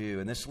must do,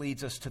 and this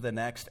leads us to the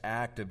next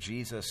act of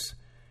Jesus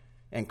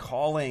and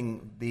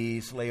calling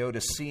these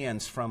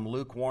Laodiceans from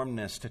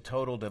lukewarmness to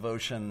total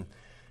devotion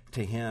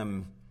to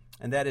him.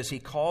 And that is, he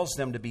calls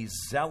them to be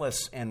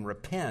zealous and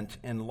repent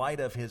in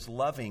light of his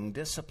loving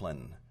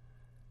discipline.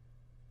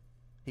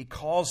 He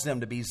calls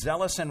them to be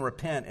zealous and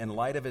repent in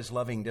light of his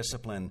loving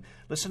discipline.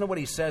 Listen to what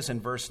he says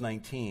in verse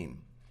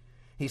 19.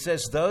 He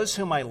says, "Those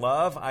whom I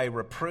love, I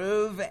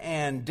reprove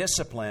and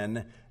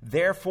discipline.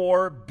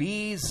 Therefore,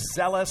 be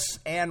zealous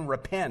and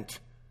repent."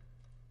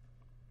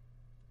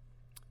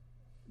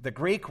 The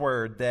Greek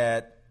word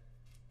that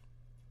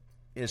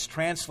is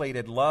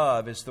translated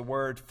love is the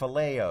word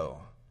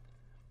phileo,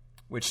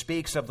 which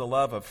speaks of the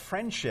love of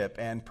friendship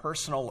and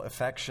personal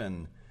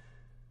affection,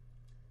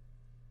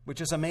 which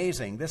is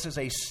amazing. This is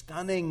a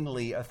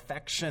stunningly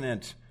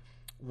affectionate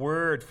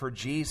word for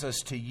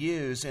Jesus to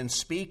use in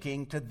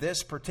speaking to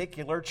this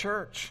particular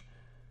church.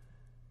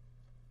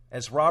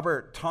 As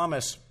Robert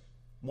Thomas,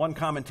 one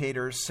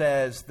commentator,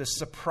 says, the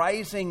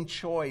surprising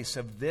choice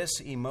of this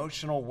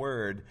emotional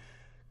word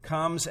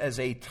comes as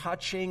a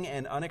touching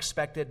and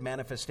unexpected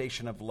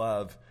manifestation of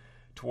love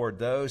toward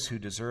those who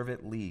deserve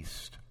it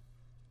least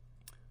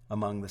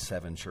among the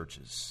seven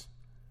churches.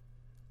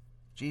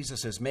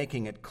 Jesus is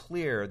making it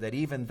clear that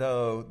even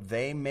though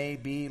they may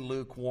be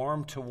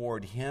lukewarm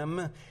toward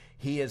him,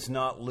 he is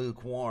not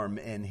lukewarm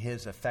in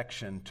his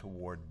affection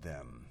toward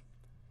them.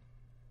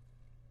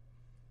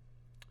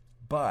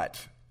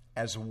 But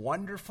as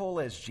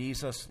wonderful as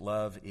Jesus'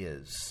 love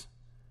is,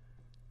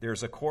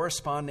 there's a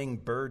corresponding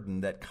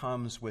burden that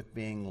comes with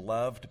being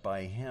loved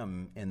by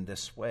him in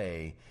this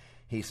way.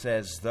 He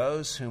says,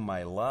 "Those whom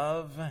I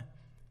love,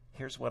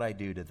 here's what I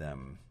do to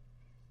them.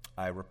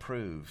 I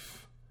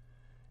reprove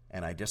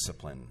and I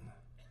discipline."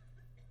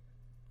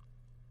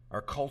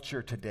 Our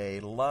culture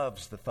today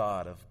loves the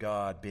thought of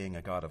God being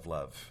a God of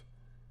love.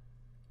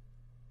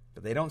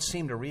 But they don't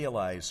seem to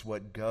realize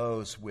what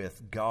goes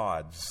with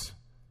God's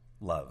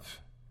love.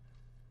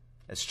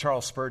 As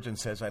Charles Spurgeon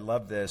says, I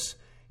love this,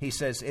 he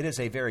says, "It is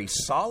a very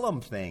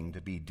solemn thing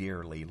to be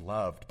dearly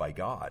loved by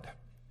God.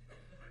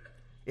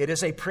 It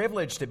is a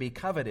privilege to be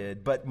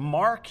coveted, but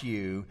mark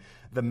you,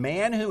 the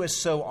man who is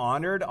so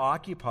honored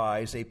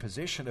occupies a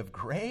position of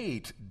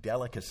great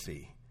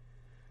delicacy.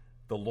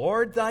 The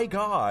Lord thy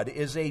God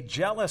is a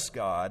jealous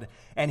God,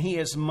 and he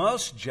is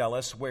most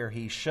jealous where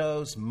he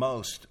shows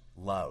most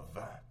love."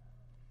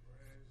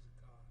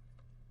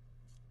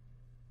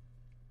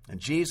 And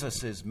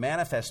Jesus is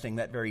manifesting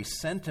that very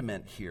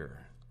sentiment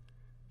here.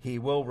 He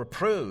will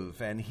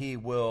reprove and he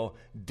will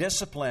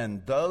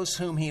discipline those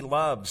whom he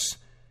loves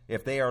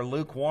if they are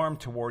lukewarm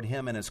toward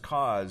him and his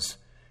cause.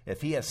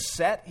 If he has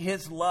set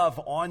his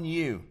love on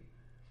you,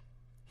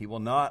 he will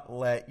not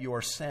let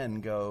your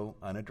sin go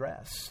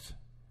unaddressed.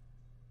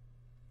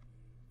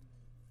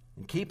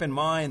 And keep in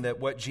mind that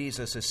what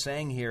Jesus is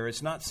saying here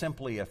is not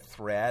simply a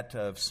threat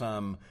of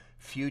some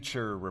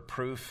future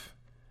reproof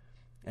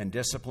and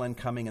discipline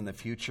coming in the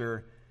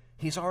future.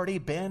 He's already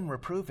been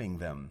reproving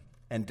them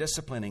and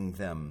disciplining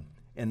them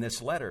in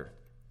this letter.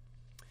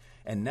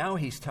 And now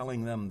he's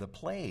telling them the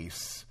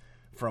place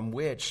from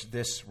which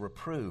this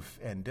reproof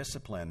and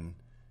discipline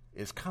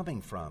is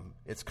coming from.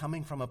 It's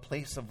coming from a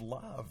place of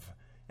love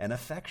and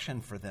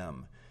affection for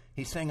them.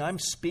 He's saying, I'm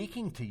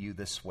speaking to you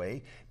this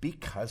way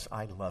because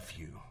I love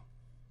you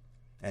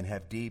and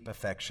have deep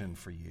affection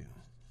for you.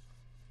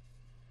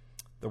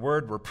 The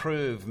word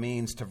reprove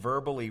means to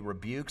verbally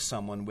rebuke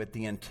someone with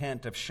the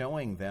intent of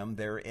showing them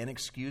their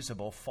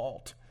inexcusable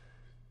fault.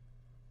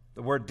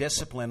 The word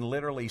discipline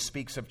literally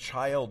speaks of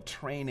child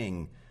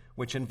training,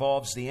 which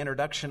involves the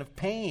introduction of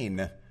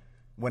pain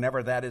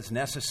whenever that is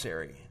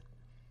necessary.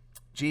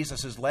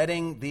 Jesus is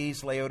letting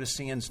these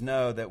Laodiceans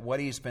know that what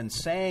he's been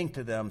saying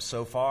to them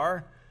so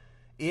far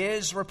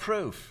is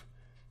reproof,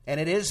 and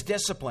it is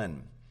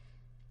discipline,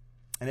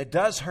 and it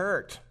does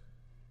hurt.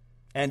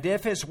 And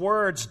if his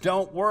words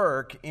don't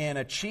work in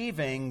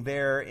achieving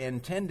their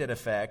intended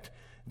effect,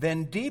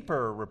 then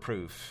deeper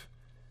reproof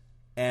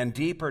and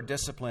deeper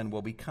discipline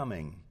will be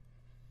coming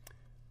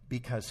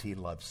because he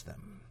loves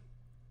them.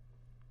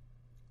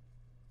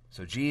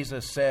 So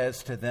Jesus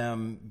says to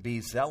them,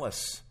 be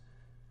zealous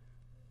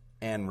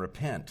and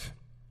repent.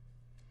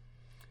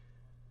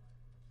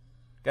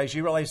 Guys,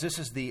 you realize this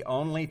is the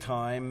only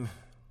time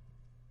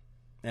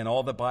in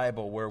all the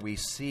Bible where we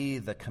see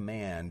the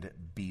command,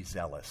 be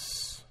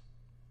zealous.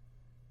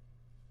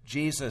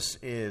 Jesus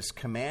is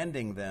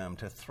commanding them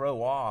to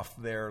throw off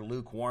their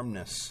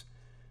lukewarmness,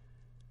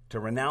 to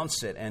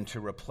renounce it, and to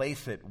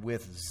replace it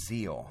with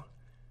zeal.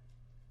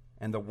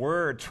 And the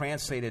word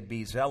translated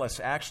be zealous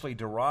actually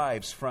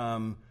derives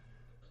from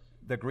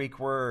the Greek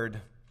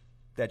word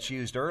that's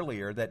used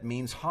earlier that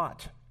means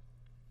hot.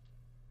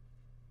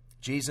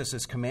 Jesus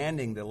is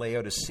commanding the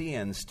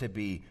Laodiceans to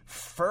be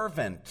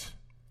fervent,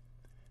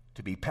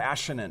 to be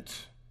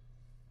passionate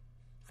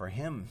for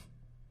him.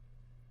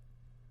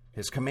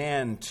 His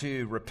command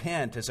to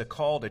repent is a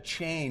call to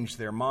change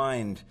their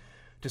mind,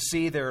 to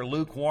see their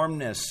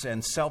lukewarmness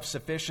and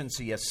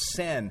self-sufficiency as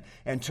sin,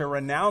 and to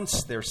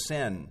renounce their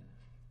sin,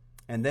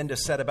 and then to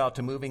set about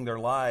to moving their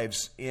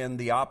lives in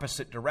the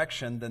opposite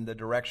direction than the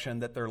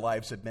direction that their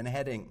lives had been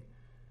heading.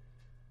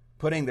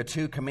 Putting the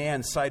two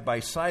commands side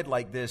by side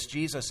like this,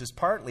 Jesus is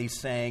partly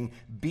saying,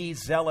 be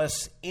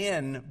zealous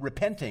in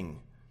repenting.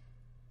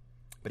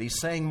 But he's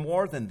saying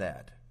more than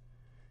that.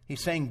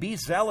 He's saying, be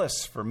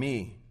zealous for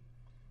me.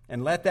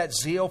 And let that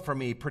zeal for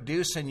me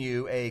produce in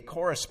you a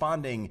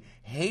corresponding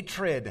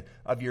hatred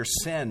of your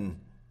sin.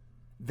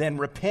 Then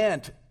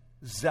repent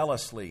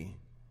zealously.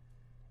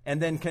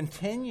 And then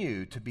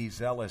continue to be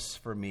zealous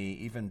for me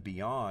even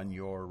beyond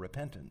your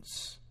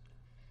repentance.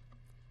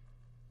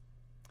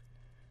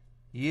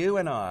 You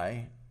and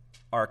I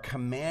are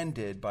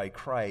commanded by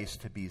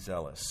Christ to be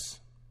zealous,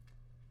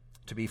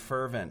 to be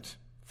fervent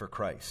for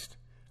Christ.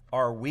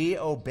 Are we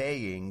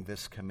obeying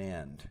this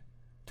command?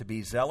 To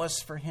be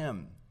zealous for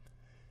him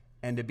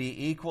and to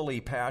be equally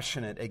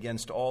passionate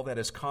against all that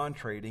is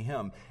contrary to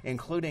him,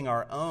 including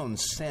our own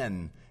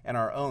sin and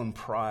our own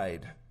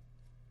pride.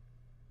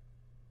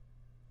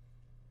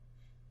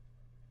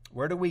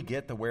 Where do we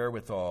get the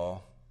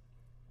wherewithal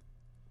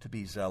to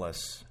be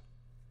zealous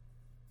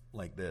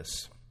like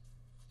this?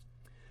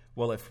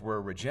 Well, if we're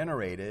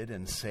regenerated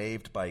and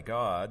saved by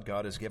God,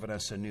 God has given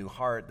us a new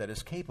heart that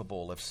is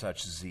capable of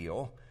such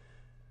zeal.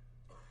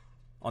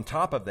 On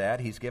top of that,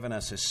 he's given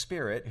us his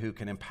Spirit who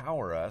can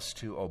empower us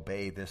to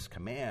obey this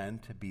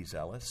command to be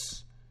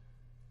zealous.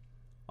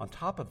 On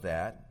top of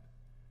that,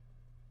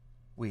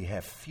 we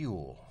have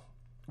fuel.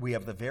 We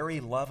have the very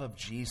love of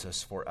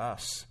Jesus for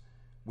us,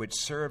 which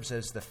serves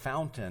as the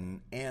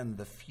fountain and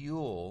the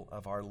fuel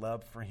of our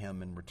love for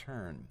him in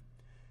return.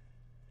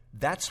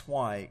 That's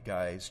why,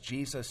 guys,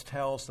 Jesus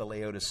tells the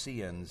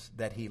Laodiceans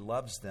that he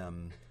loves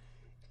them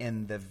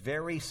in the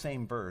very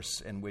same verse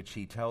in which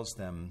he tells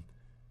them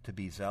to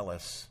be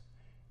zealous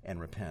and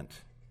repent.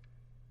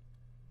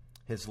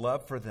 His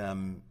love for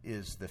them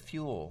is the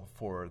fuel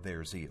for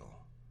their zeal.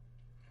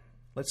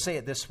 Let's say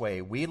it this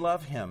way. We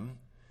love him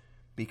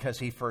because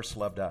he first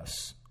loved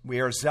us.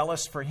 We are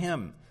zealous for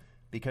him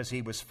because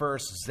he was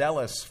first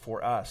zealous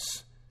for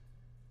us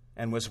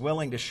and was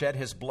willing to shed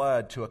his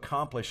blood to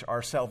accomplish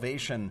our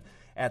salvation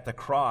at the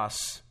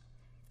cross.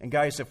 And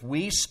guys, if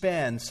we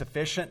spend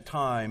sufficient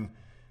time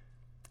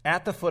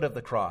at the foot of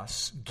the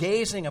cross,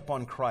 gazing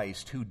upon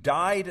Christ, who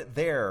died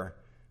there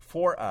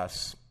for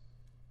us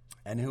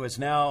and who is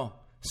now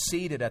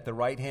seated at the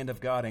right hand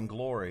of God in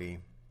glory,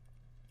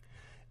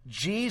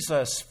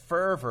 Jesus'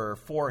 fervor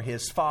for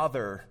his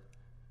Father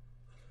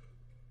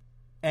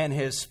And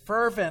his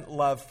fervent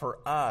love for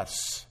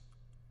us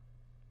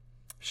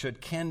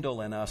should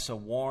kindle in us a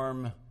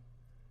warm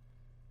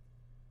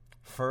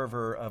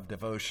fervor of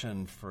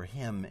devotion for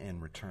him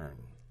in return.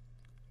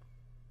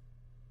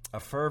 A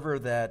fervor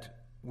that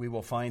we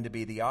will find to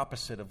be the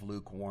opposite of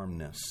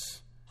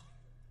lukewarmness.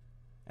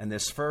 And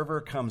this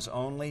fervor comes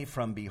only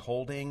from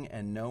beholding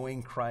and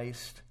knowing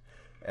Christ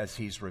as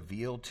he's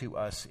revealed to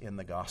us in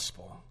the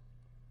gospel.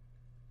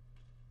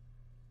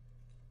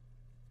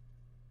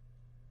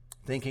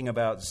 Thinking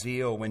about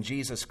zeal, when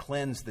Jesus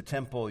cleansed the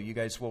temple, you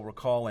guys will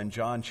recall in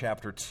John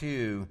chapter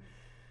 2,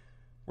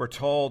 we're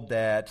told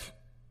that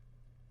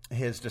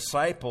his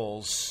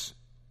disciples,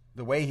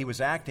 the way he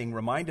was acting,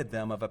 reminded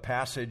them of a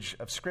passage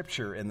of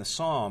Scripture in the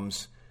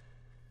Psalms.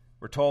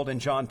 We're told in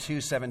John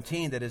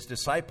 2:17 that his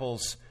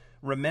disciples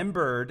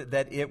remembered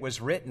that it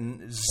was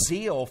written,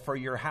 "Zeal for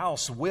your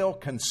house will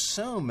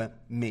consume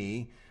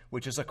me,"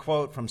 which is a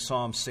quote from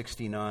Psalm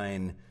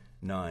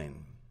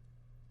 69:9.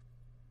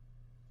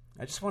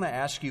 I just want to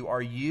ask you,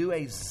 are you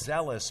a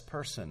zealous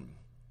person?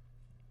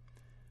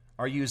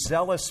 Are you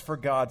zealous for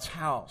God's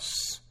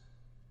house,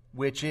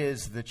 which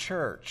is the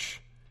church?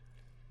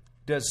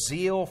 Does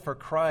zeal for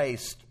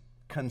Christ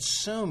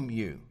consume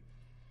you?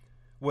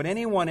 Would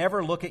anyone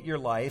ever look at your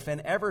life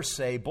and ever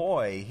say,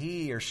 boy,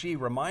 he or she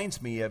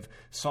reminds me of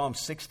Psalm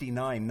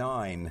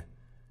 69:9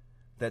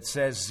 that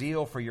says,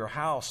 zeal for your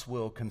house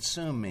will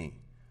consume me?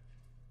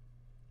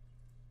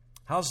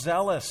 How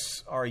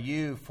zealous are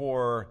you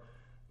for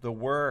the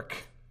work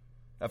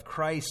of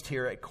Christ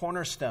here at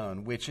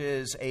Cornerstone, which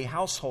is a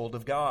household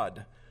of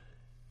God?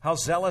 How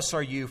zealous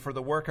are you for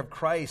the work of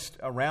Christ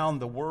around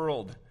the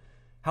world?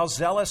 How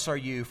zealous are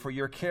you for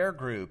your care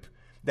group,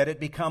 that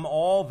it become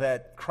all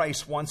that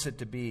Christ wants it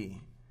to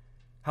be?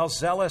 How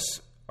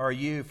zealous are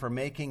you for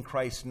making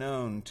Christ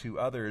known to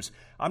others?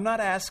 I'm not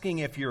asking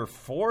if you're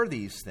for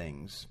these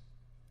things.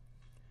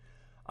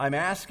 I'm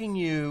asking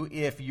you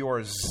if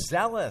you're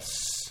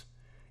zealous,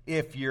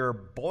 if you're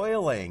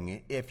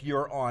boiling, if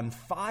you're on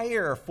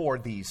fire for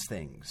these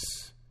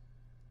things.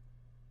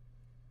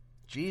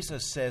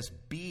 Jesus says,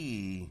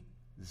 be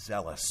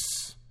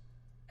zealous,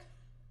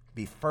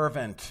 be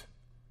fervent,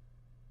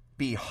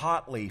 be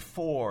hotly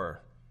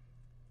for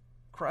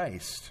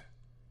Christ.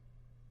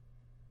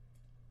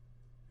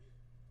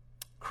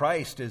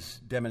 Christ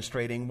is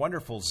demonstrating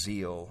wonderful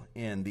zeal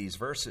in these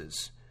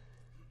verses.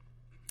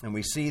 And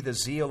we see the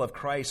zeal of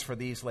Christ for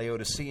these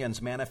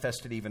Laodiceans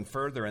manifested even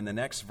further in the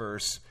next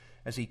verse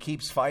as he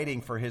keeps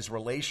fighting for his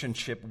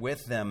relationship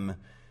with them. And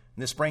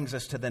this brings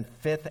us to the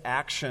fifth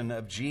action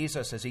of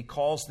Jesus as he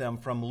calls them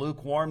from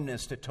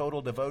lukewarmness to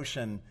total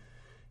devotion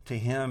to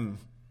him.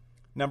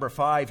 Number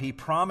 5, he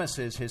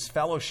promises his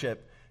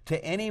fellowship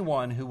to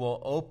anyone who will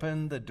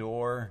open the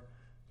door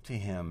to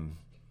him.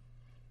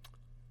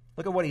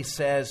 Look at what he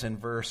says in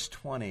verse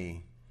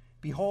 20.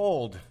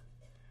 Behold,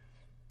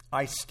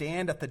 I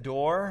stand at the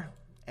door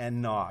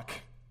and knock.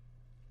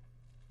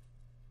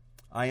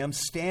 I am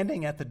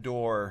standing at the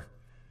door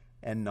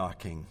and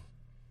knocking.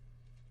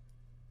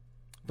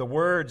 The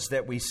words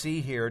that we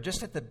see here,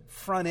 just at the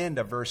front end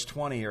of verse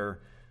 20, are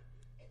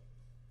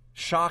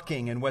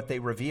shocking in what they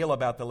reveal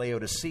about the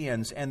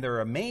Laodiceans, and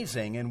they're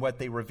amazing in what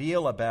they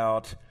reveal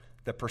about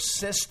the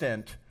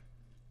persistent,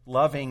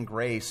 loving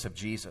grace of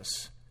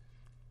Jesus.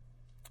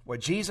 What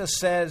Jesus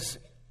says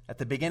at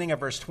the beginning of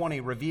verse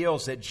 20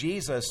 reveals that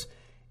Jesus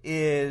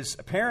is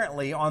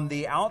apparently on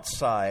the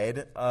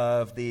outside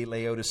of the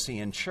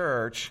Laodicean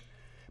church,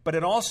 but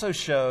it also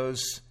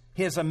shows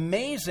his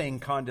amazing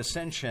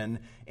condescension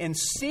in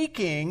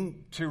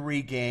seeking to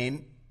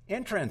regain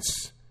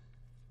entrance.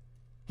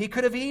 He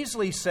could have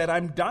easily said,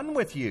 I'm done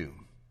with you.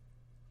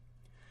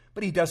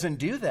 But he doesn't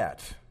do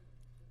that.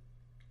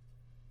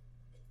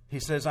 He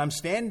says, I'm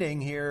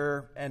standing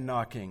here and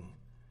knocking.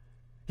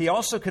 He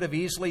also could have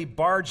easily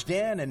barged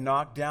in and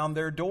knocked down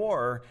their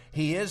door.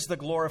 He is the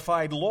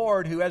glorified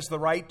Lord who has the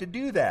right to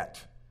do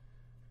that.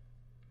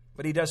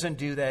 But he doesn't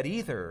do that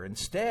either.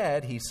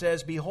 Instead, he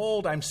says,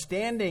 behold, I'm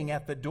standing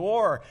at the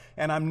door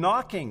and I'm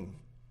knocking.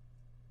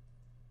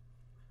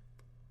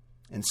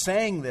 In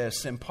saying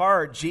this, in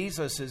part,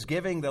 Jesus is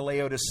giving the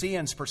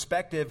Laodiceans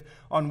perspective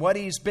on what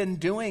he's been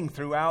doing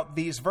throughout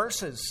these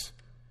verses.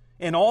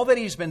 In all that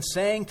he's been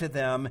saying to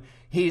them,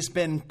 he's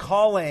been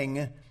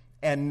calling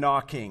and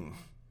knocking,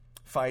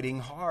 fighting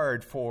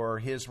hard for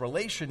his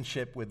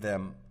relationship with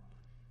them.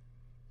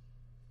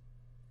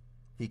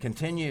 He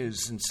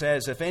continues and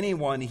says, if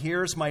anyone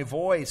hears my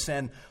voice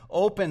and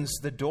opens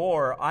the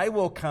door, I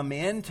will come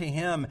in to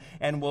him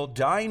and will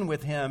dine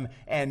with him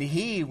and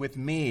he with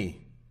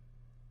me.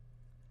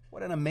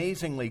 What an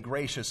amazingly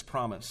gracious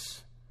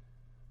promise.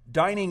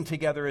 Dining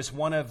together is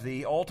one of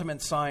the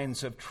ultimate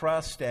signs of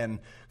trust and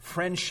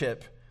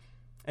friendship,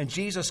 and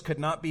Jesus could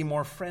not be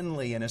more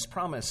friendly in his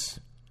promise.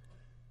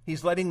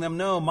 He's letting them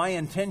know my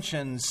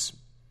intentions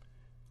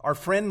are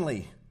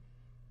friendly.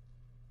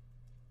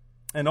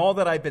 And all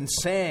that I've been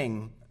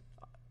saying,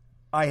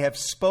 I have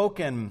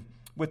spoken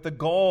with the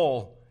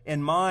goal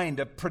in mind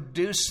of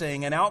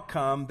producing an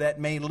outcome that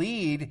may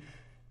lead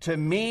to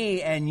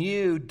me and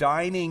you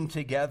dining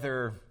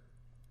together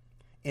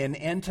in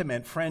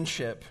intimate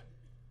friendship.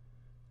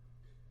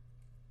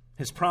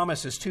 His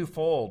promise is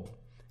twofold.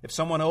 If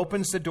someone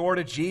opens the door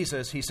to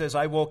Jesus, he says,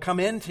 I will come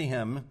into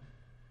him.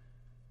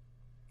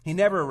 He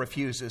never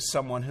refuses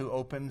someone who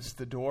opens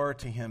the door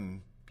to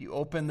him. If you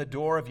open the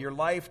door of your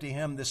life to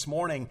him this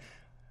morning,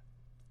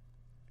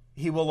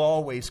 he will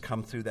always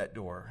come through that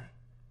door.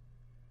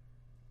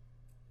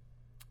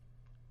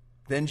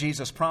 Then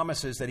Jesus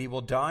promises that he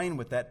will dine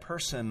with that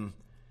person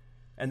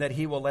and that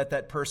he will let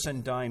that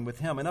person dine with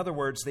him. In other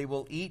words, they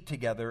will eat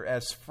together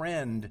as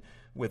friend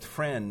with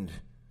friend,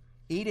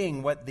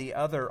 eating what the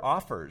other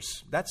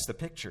offers. That's the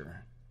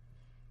picture.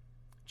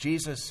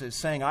 Jesus is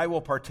saying, I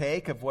will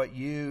partake of what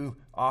you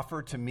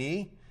offer to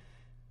me,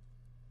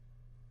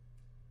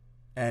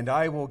 and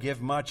I will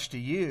give much to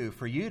you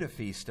for you to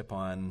feast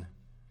upon.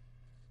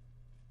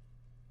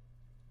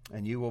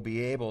 And you will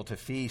be able to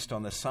feast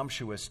on the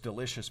sumptuous,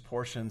 delicious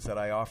portions that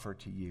I offer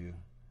to you.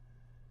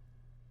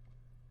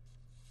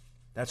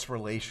 That's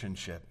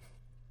relationship,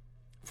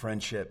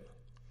 friendship.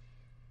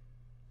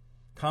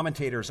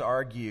 Commentators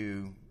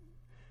argue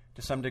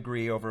to some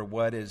degree over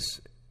what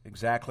is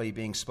exactly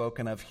being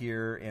spoken of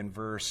here in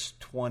verse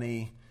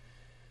 20.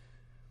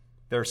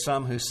 There are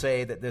some who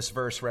say that this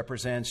verse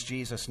represents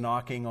Jesus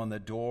knocking on the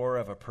door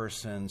of a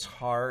person's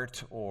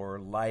heart or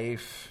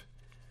life.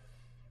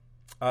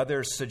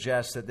 Others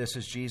suggest that this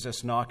is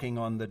Jesus knocking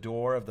on the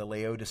door of the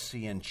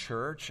Laodicean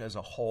church as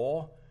a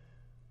whole,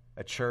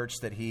 a church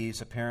that he's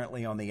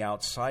apparently on the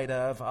outside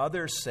of.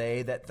 Others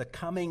say that the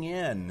coming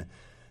in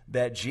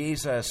that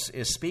Jesus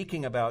is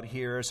speaking about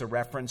here is a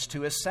reference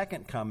to his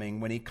second coming,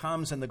 when he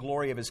comes in the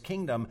glory of his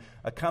kingdom,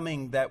 a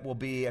coming that will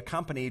be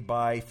accompanied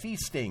by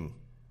feasting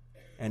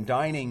and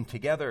dining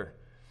together.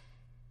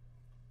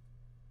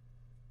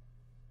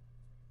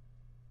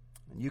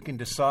 You can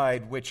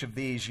decide which of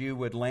these you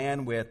would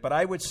land with, but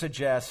I would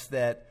suggest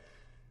that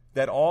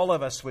all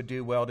of us would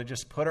do well to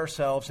just put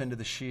ourselves into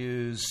the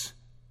shoes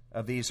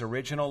of these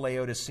original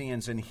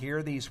Laodiceans and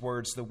hear these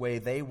words the way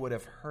they would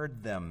have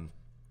heard them.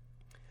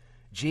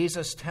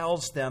 Jesus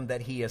tells them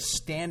that he is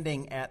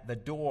standing at the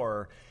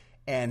door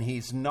and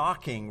he's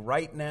knocking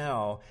right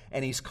now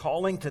and he's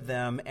calling to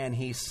them, and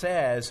he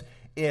says,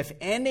 if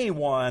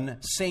anyone,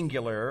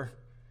 singular,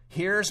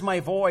 hears my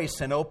voice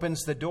and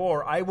opens the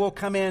door, I will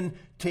come in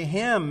to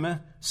him,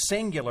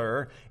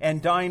 singular,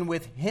 and dine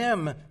with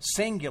him,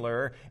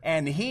 singular,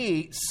 and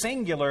he,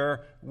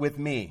 singular, with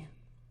me.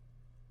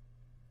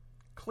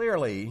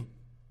 Clearly,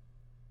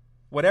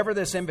 whatever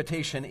this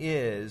invitation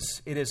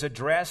is, it is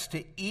addressed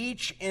to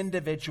each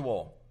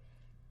individual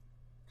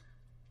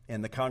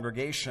in the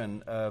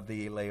congregation of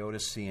the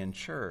Laodicean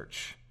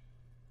church.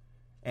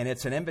 And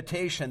it's an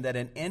invitation that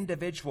an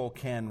individual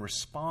can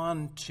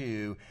respond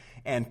to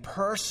and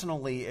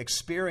personally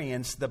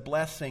experience the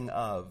blessing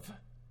of.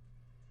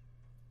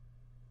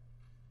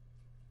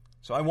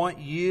 So I want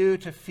you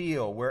to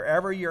feel,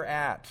 wherever you're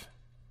at,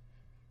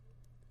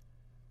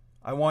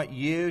 I want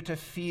you to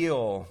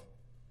feel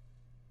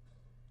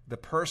the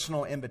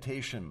personal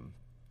invitation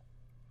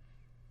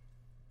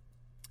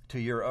to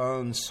your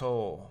own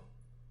soul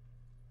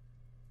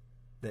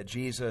that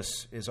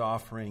Jesus is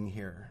offering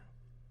here.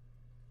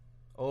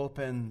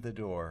 Open the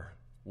door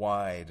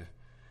wide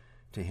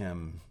to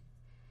him.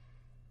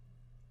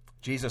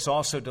 Jesus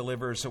also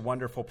delivers a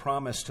wonderful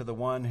promise to the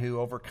one who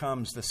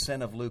overcomes the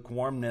sin of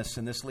lukewarmness,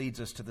 and this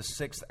leads us to the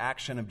sixth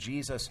action of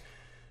Jesus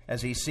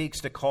as he seeks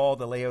to call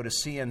the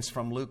Laodiceans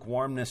from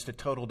lukewarmness to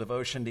total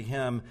devotion to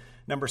him.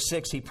 Number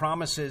 6, he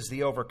promises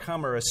the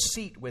overcomer a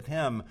seat with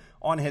him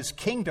on his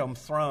kingdom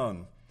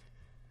throne.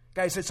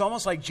 Guys, it's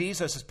almost like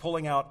Jesus is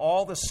pulling out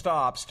all the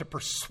stops to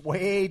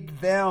persuade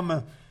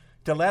them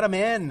to let him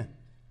in,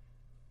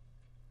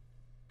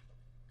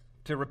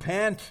 to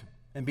repent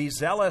and be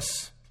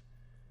zealous.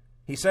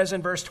 He says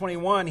in verse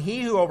 21,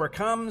 he who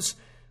overcomes,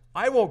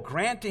 I will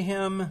grant to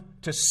him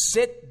to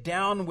sit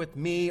down with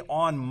me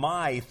on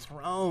my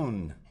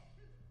throne.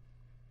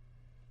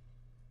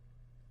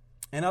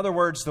 In other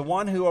words, the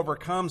one who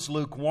overcomes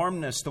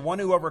lukewarmness, the one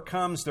who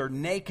overcomes their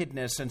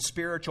nakedness and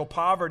spiritual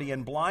poverty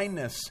and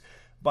blindness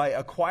by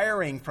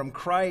acquiring from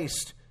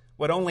Christ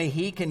what only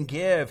he can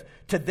give,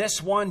 to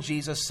this one,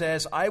 Jesus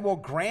says, I will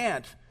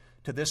grant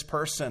to this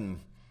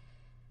person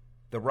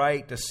the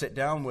right to sit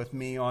down with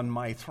me on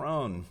my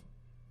throne.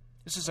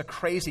 This is a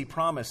crazy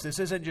promise. This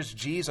isn't just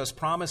Jesus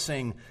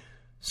promising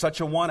such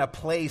a one a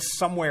place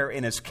somewhere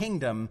in his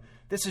kingdom.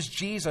 This is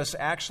Jesus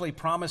actually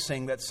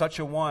promising that such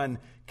a one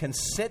can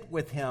sit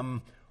with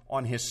him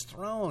on his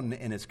throne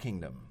in his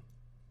kingdom.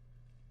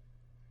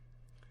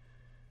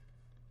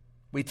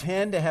 We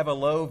tend to have a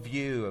low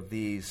view of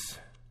these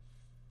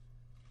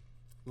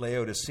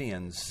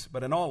Laodiceans,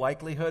 but in all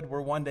likelihood,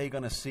 we're one day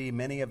going to see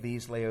many of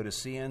these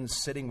Laodiceans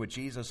sitting with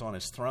Jesus on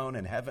his throne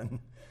in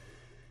heaven.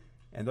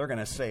 And they're going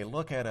to say,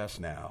 look at us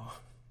now.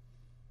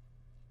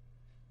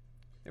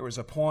 There was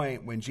a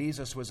point when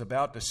Jesus was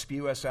about to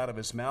spew us out of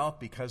his mouth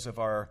because of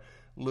our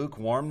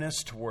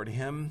lukewarmness toward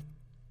him.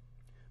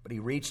 But he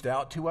reached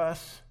out to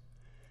us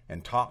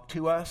and talked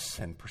to us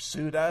and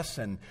pursued us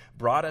and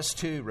brought us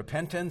to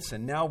repentance.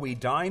 And now we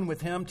dine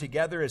with him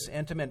together as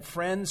intimate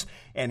friends.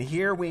 And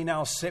here we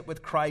now sit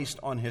with Christ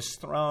on his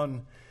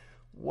throne.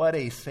 What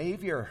a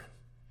Savior.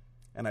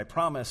 And I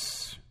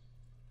promise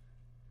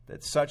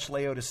that such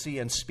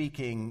Laodicean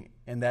speaking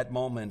in that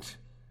moment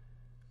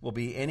will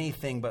be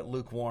anything but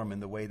lukewarm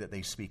in the way that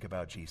they speak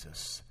about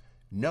Jesus.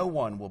 No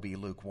one will be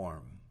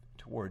lukewarm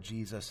toward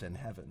Jesus in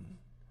heaven.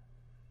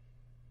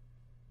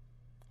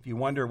 If you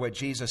wonder what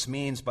Jesus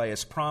means by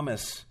his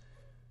promise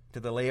to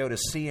the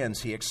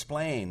Laodiceans, he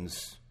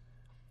explains.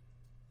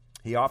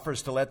 He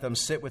offers to let them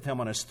sit with him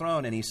on his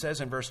throne, and he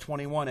says in verse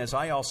 21, "As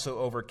I also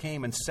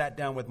overcame and sat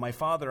down with my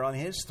Father on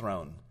his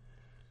throne."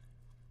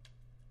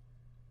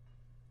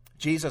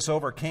 Jesus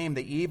overcame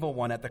the evil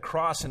one at the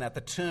cross and at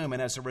the tomb,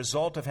 and as a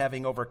result of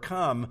having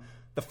overcome,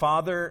 the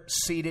Father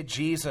seated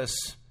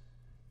Jesus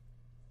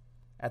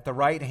at the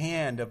right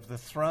hand of the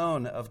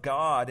throne of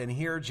God. And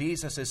here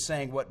Jesus is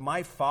saying, what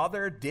my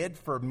Father did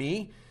for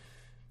me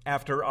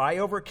after I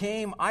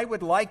overcame, I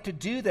would like to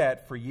do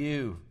that for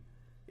you.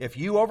 If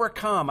you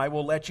overcome, I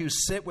will let you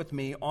sit with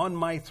me on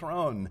my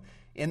throne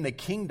in the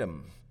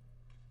kingdom.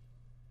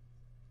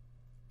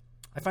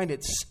 I find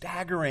it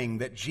staggering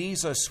that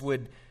Jesus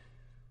would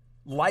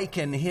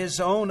liken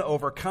his own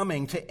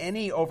overcoming to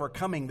any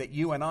overcoming that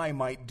you and I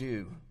might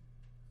do.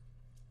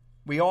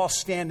 We all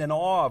stand in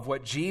awe of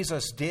what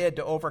Jesus did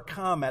to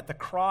overcome at the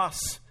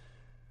cross,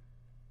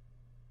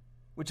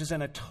 which is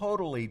in a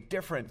totally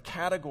different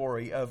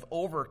category of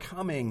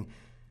overcoming.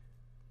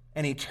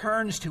 And he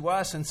turns to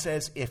us and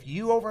says, if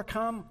you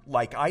overcome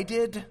like I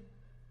did,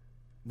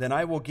 then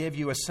I will give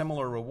you a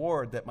similar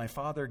reward that my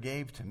Father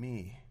gave to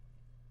me.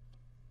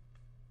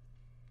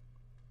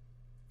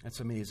 That's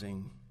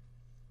amazing.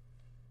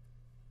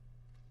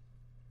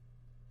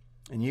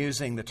 And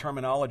using the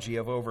terminology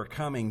of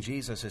overcoming,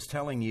 Jesus is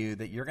telling you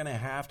that you're going to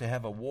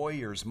have a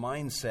warrior's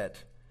mindset.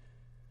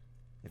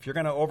 If you're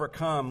going to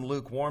overcome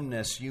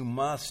lukewarmness, you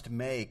must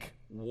make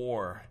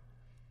war.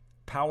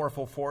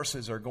 Powerful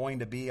forces are going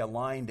to be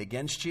aligned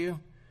against you,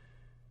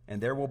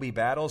 and there will be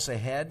battles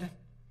ahead.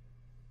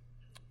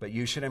 But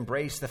you should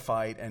embrace the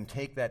fight and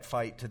take that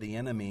fight to the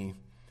enemy,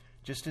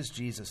 just as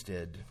Jesus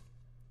did.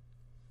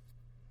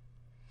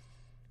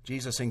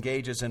 Jesus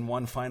engages in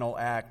one final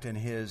act in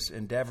his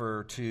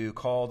endeavor to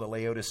call the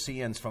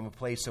Laodiceans from a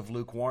place of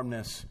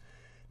lukewarmness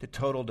to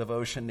total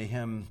devotion to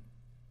him.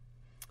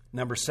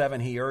 Number 7,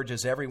 he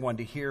urges everyone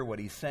to hear what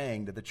he's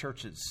saying to the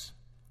churches.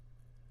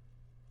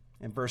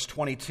 In verse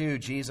 22,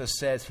 Jesus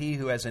says, "He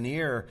who has an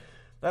ear,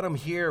 let him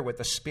hear what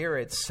the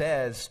Spirit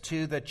says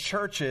to the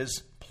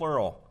churches,"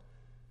 plural.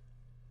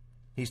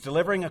 He's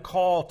delivering a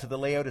call to the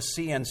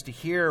Laodiceans to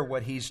hear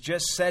what he's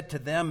just said to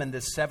them in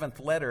this 7th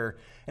letter.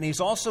 And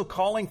he's also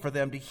calling for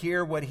them to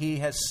hear what he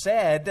has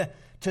said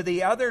to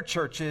the other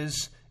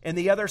churches in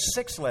the other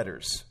 6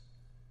 letters.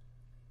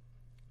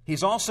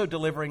 He's also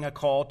delivering a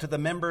call to the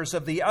members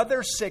of the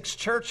other 6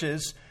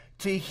 churches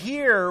to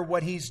hear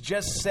what he's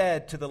just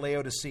said to the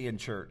Laodicean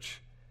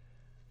church,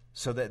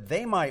 so that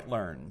they might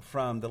learn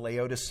from the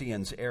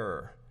Laodiceans'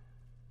 error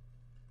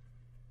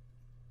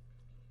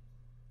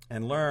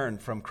and learn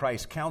from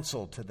Christ's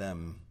counsel to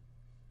them,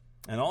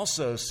 and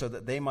also so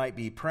that they might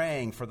be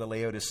praying for the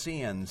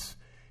Laodiceans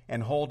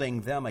and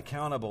holding them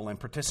accountable and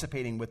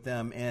participating with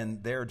them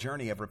in their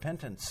journey of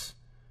repentance.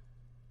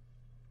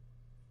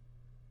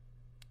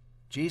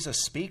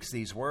 Jesus speaks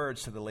these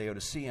words to the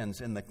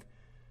Laodiceans in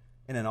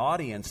an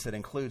audience that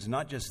includes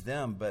not just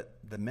them, but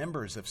the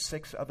members of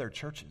 6 other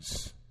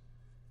churches.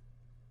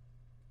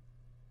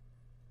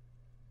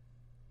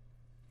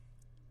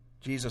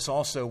 Jesus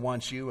also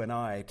wants you and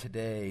I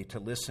today to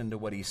listen to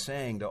what he's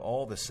saying to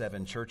all the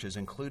 7 churches,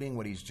 including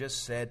what he's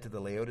just said to the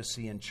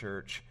Laodicean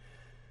church.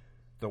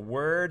 The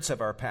words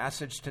of our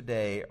passage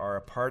today are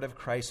a part of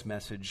Christ's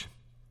message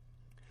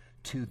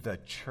to the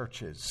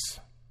churches.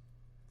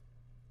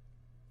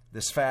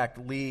 This fact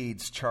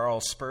leads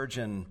Charles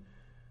Spurgeon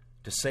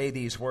to say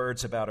these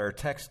words about our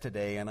text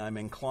today, and I'm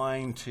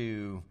inclined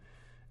to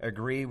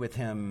agree with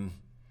him.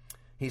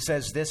 He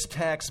says, this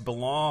text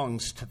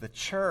belongs to the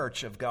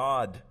church of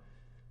God,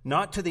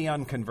 not to the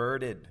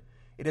unconverted.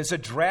 It is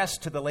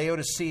addressed to the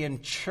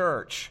Laodicean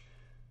church.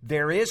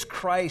 There is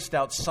Christ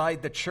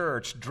outside the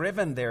church,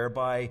 driven there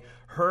by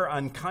her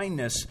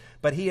unkindness,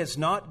 but he has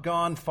not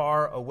gone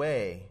far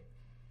away.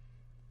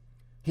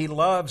 He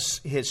loves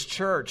his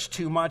church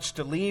too much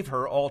to leave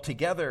her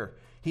altogether.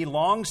 He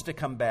longs to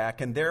come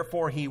back, and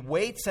therefore he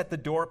waits at the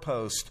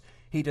doorpost.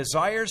 He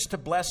desires to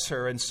bless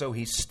her, and so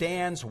he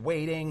stands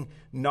waiting,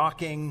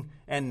 knocking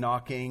and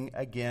knocking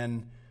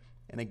again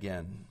and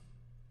again.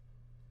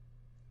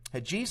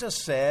 Had Jesus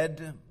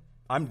said,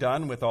 I'm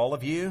done with all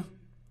of you,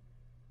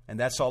 and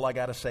that's all I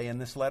got to say in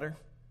this letter,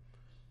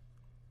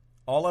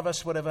 all of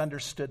us would have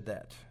understood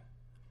that.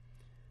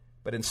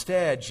 But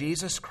instead,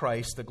 Jesus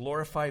Christ, the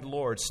glorified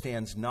Lord,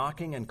 stands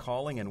knocking and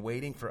calling and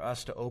waiting for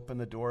us to open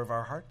the door of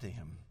our heart to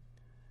him.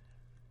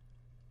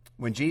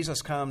 When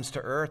Jesus comes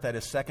to earth at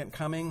his second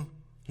coming,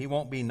 he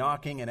won't be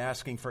knocking and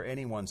asking for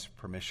anyone's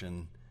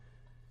permission.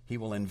 He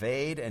will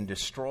invade and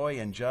destroy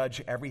and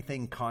judge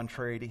everything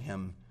contrary to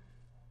him,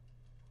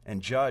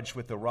 and judge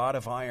with the rod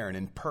of iron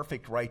in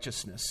perfect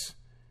righteousness.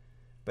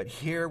 But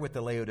here with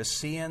the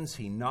Laodiceans,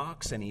 he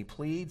knocks and he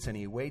pleads and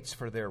he waits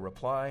for their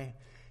reply,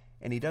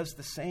 and he does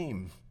the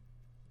same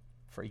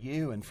for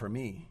you and for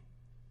me.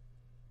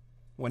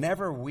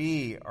 Whenever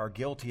we are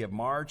guilty of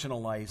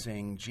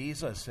marginalizing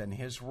Jesus and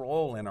his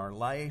role in our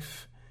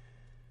life,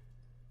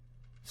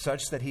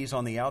 such that he's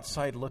on the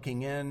outside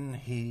looking in,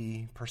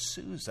 he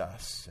pursues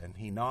us and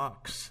he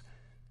knocks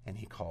and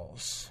he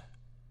calls.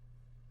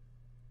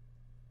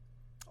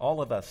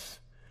 All of us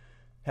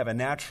have a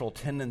natural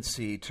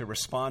tendency to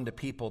respond to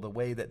people the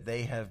way that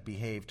they have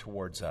behaved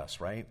towards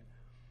us, right?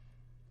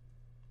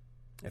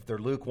 If they're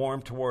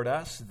lukewarm toward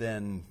us,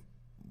 then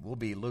we'll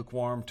be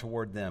lukewarm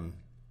toward them.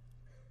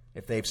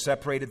 If they've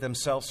separated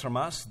themselves from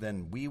us,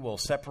 then we will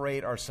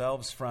separate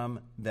ourselves from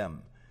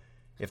them.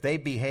 If they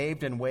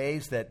behaved in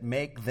ways that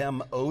make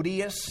them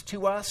odious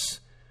to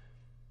us,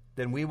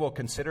 then we will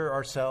consider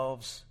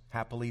ourselves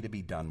happily to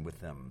be done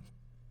with them.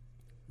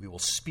 We will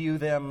spew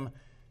them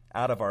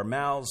out of our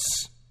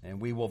mouths,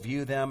 and we will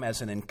view them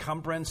as an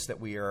encumbrance that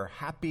we are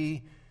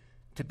happy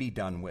to be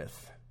done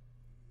with.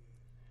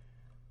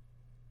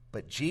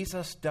 But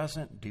Jesus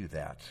doesn't do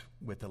that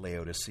with the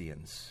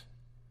Laodiceans.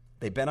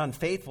 They've been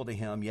unfaithful to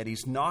him, yet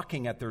he's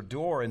knocking at their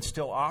door and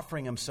still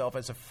offering himself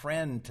as a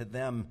friend to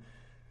them.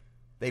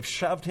 They've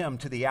shoved him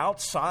to the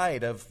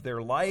outside of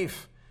their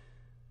life,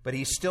 but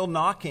he's still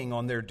knocking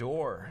on their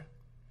door.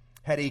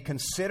 Had he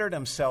considered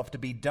himself to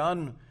be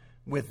done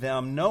with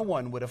them, no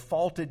one would have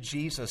faulted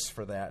Jesus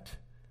for that.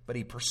 But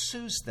he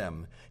pursues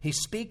them. He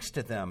speaks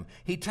to them.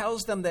 He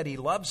tells them that he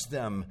loves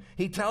them.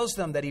 He tells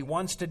them that he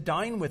wants to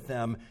dine with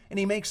them. And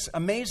he makes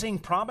amazing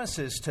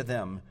promises to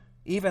them,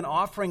 even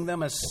offering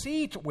them a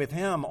seat with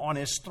him on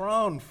his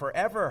throne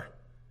forever.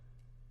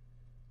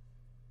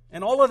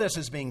 And all of this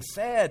is being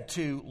said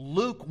to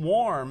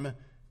lukewarm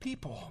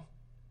people.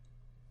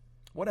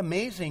 What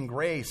amazing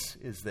grace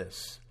is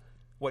this?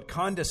 What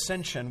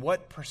condescension,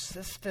 what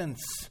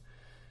persistence.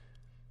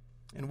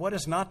 And what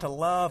is not to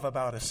love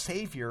about a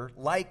Savior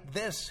like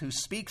this, who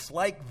speaks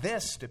like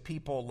this to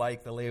people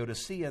like the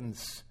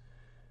Laodiceans?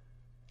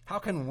 How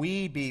can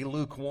we be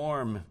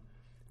lukewarm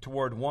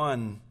toward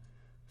one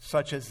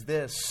such as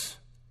this?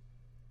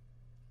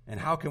 And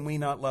how can we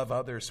not love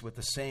others with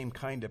the same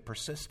kind of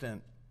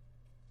persistent,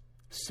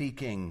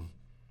 seeking,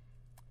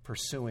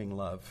 pursuing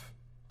love?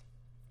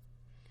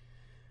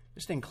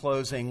 Just in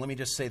closing, let me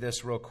just say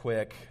this real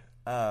quick.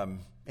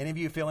 Any of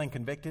you feeling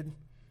convicted?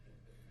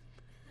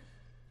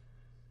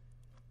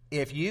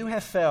 If you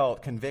have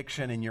felt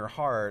conviction in your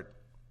heart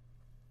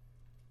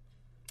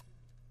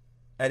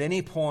at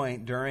any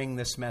point during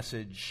this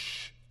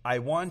message, I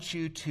want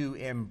you to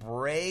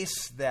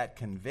embrace that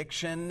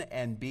conviction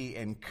and be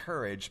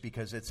encouraged,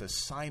 because it's a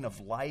sign of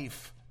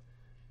life.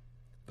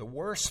 The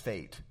worst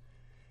fate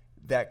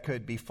that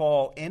could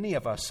befall any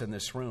of us in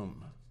this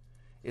room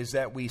is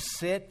that we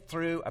sit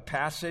through a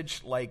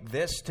passage like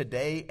this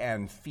today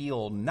and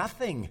feel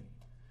nothing.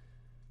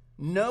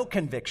 No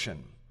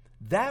conviction.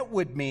 That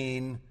would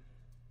mean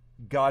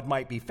God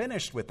might be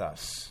finished with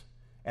us,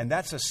 and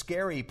that's a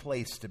scary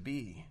place to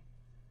be.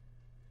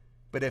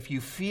 But if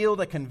you feel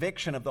the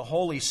conviction of the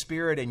Holy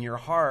Spirit in your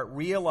heart,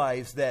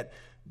 realize that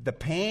the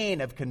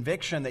pain of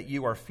conviction that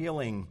you are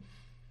feeling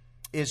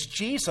is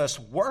Jesus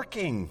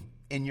working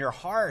in your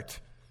heart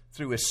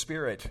through his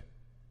Spirit.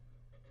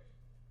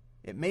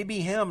 It may be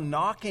him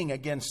knocking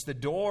against the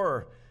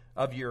door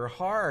of your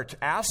heart,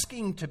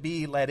 asking to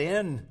be let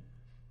in.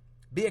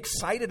 Be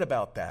excited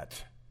about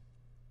that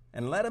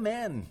and let him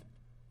in.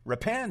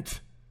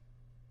 Repent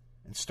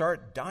and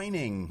start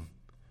dining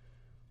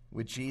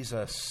with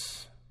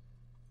Jesus.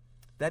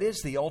 That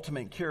is the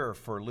ultimate cure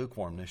for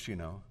lukewarmness, you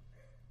know.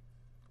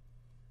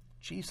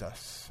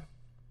 Jesus.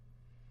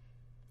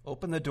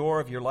 Open the door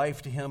of your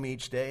life to him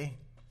each day.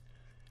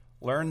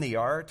 Learn the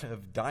art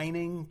of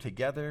dining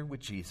together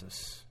with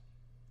Jesus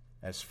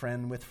as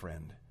friend with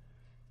friend.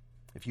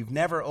 If you've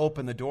never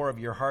opened the door of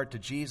your heart to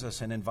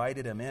Jesus and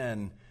invited him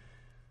in,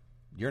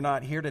 you're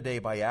not here today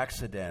by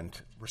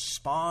accident.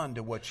 Respond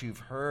to what you've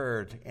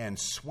heard and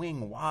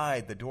swing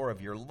wide the door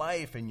of your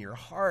life and your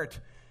heart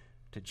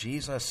to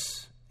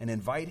Jesus and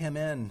invite him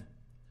in.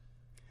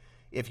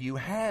 If you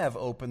have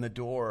opened the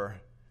door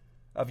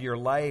of your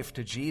life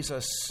to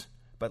Jesus,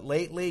 but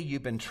lately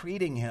you've been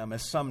treating him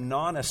as some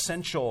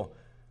non-essential,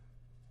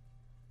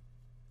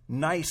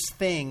 nice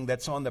thing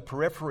that's on the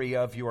periphery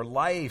of your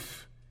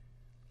life,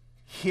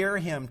 hear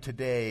him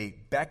today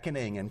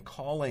beckoning and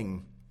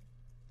calling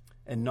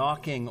and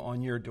knocking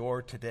on your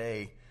door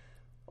today.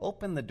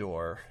 Open the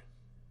door.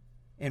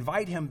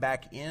 Invite him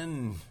back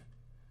in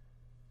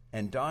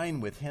and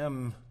dine with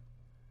him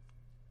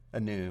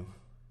anew.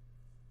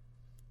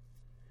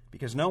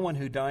 Because no one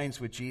who dines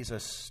with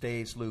Jesus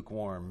stays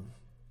lukewarm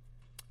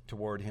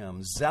toward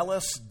him.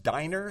 Zealous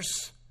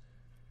diners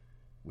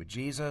with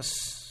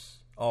Jesus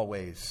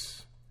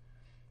always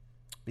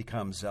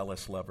become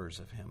zealous lovers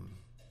of him.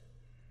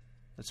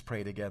 Let's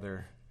pray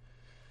together.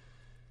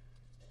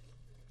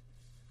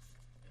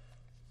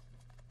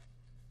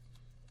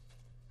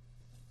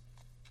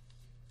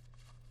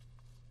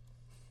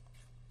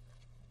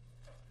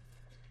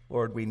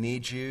 Lord, we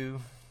need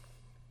you,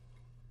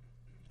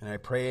 and I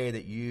pray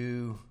that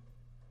you,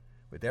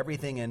 with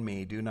everything in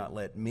me, do not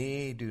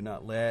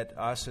let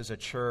us as a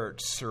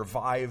church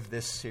survive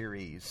this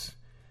series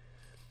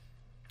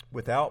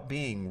without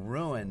being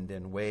ruined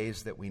in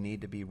ways that we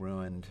need to be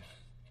ruined,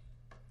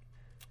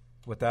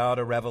 without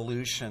a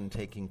revolution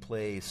taking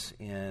place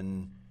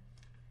in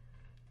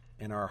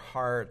our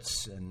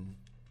hearts and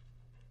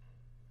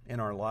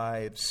in our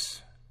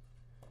lives.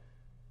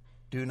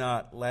 Do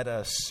not let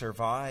us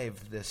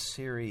survive this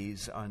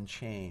series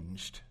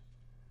unchanged.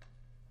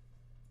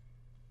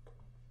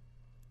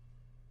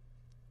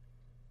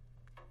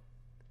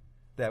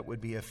 That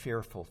would be a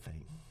fearful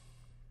thing.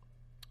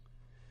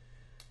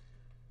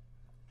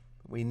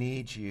 We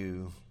need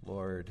you,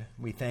 Lord.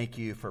 We thank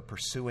you for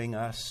pursuing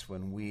us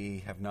when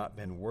we have not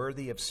been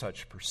worthy of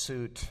such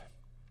pursuit,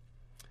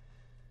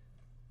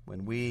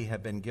 when we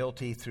have been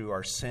guilty through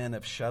our sin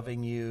of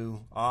shoving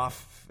you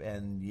off,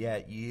 and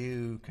yet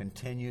you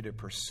continue to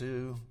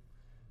pursue.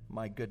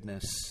 My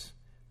goodness,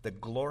 the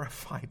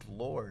glorified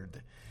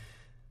Lord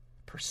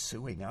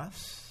pursuing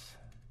us.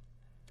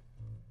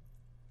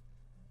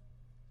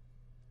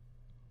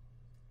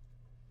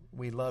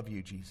 We love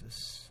you,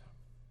 Jesus.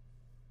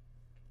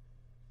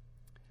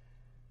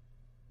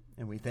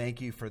 And we thank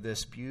you for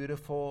this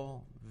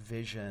beautiful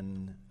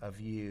vision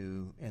of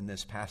you in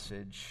this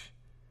passage,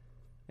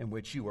 in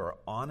which you are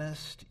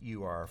honest,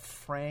 you are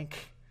frank,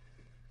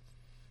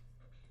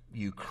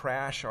 you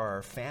crash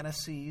our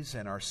fantasies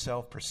and our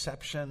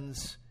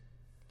self-perceptions,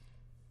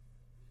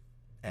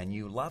 and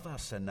you love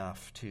us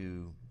enough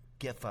to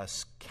give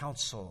us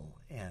counsel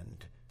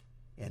and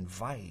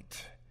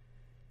invite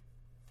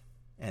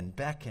and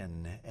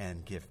beckon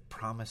and give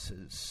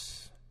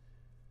promises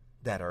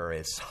that are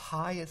as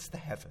high as the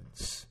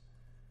heavens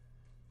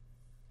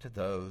to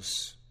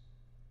those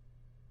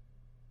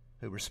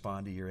who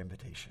respond to your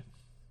invitation.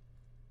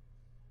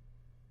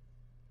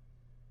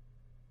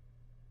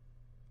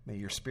 May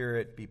your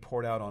Spirit be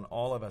poured out on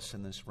all of us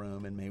in this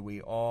room, and may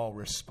we all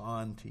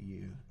respond to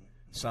you,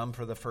 some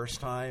for the first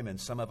time and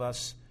some of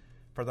us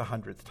for the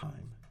 100th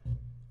time,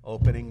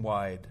 opening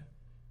wide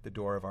the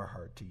door of our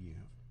heart to you.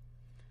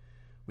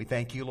 We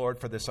thank you, Lord,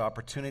 for this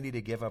opportunity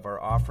to give of our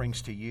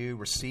offerings to you.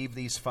 Receive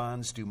these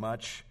funds, do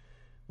much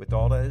with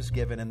all that is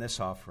given in this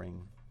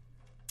offering.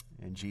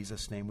 In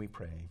Jesus' name we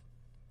pray.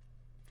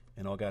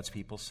 And all God's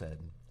people said,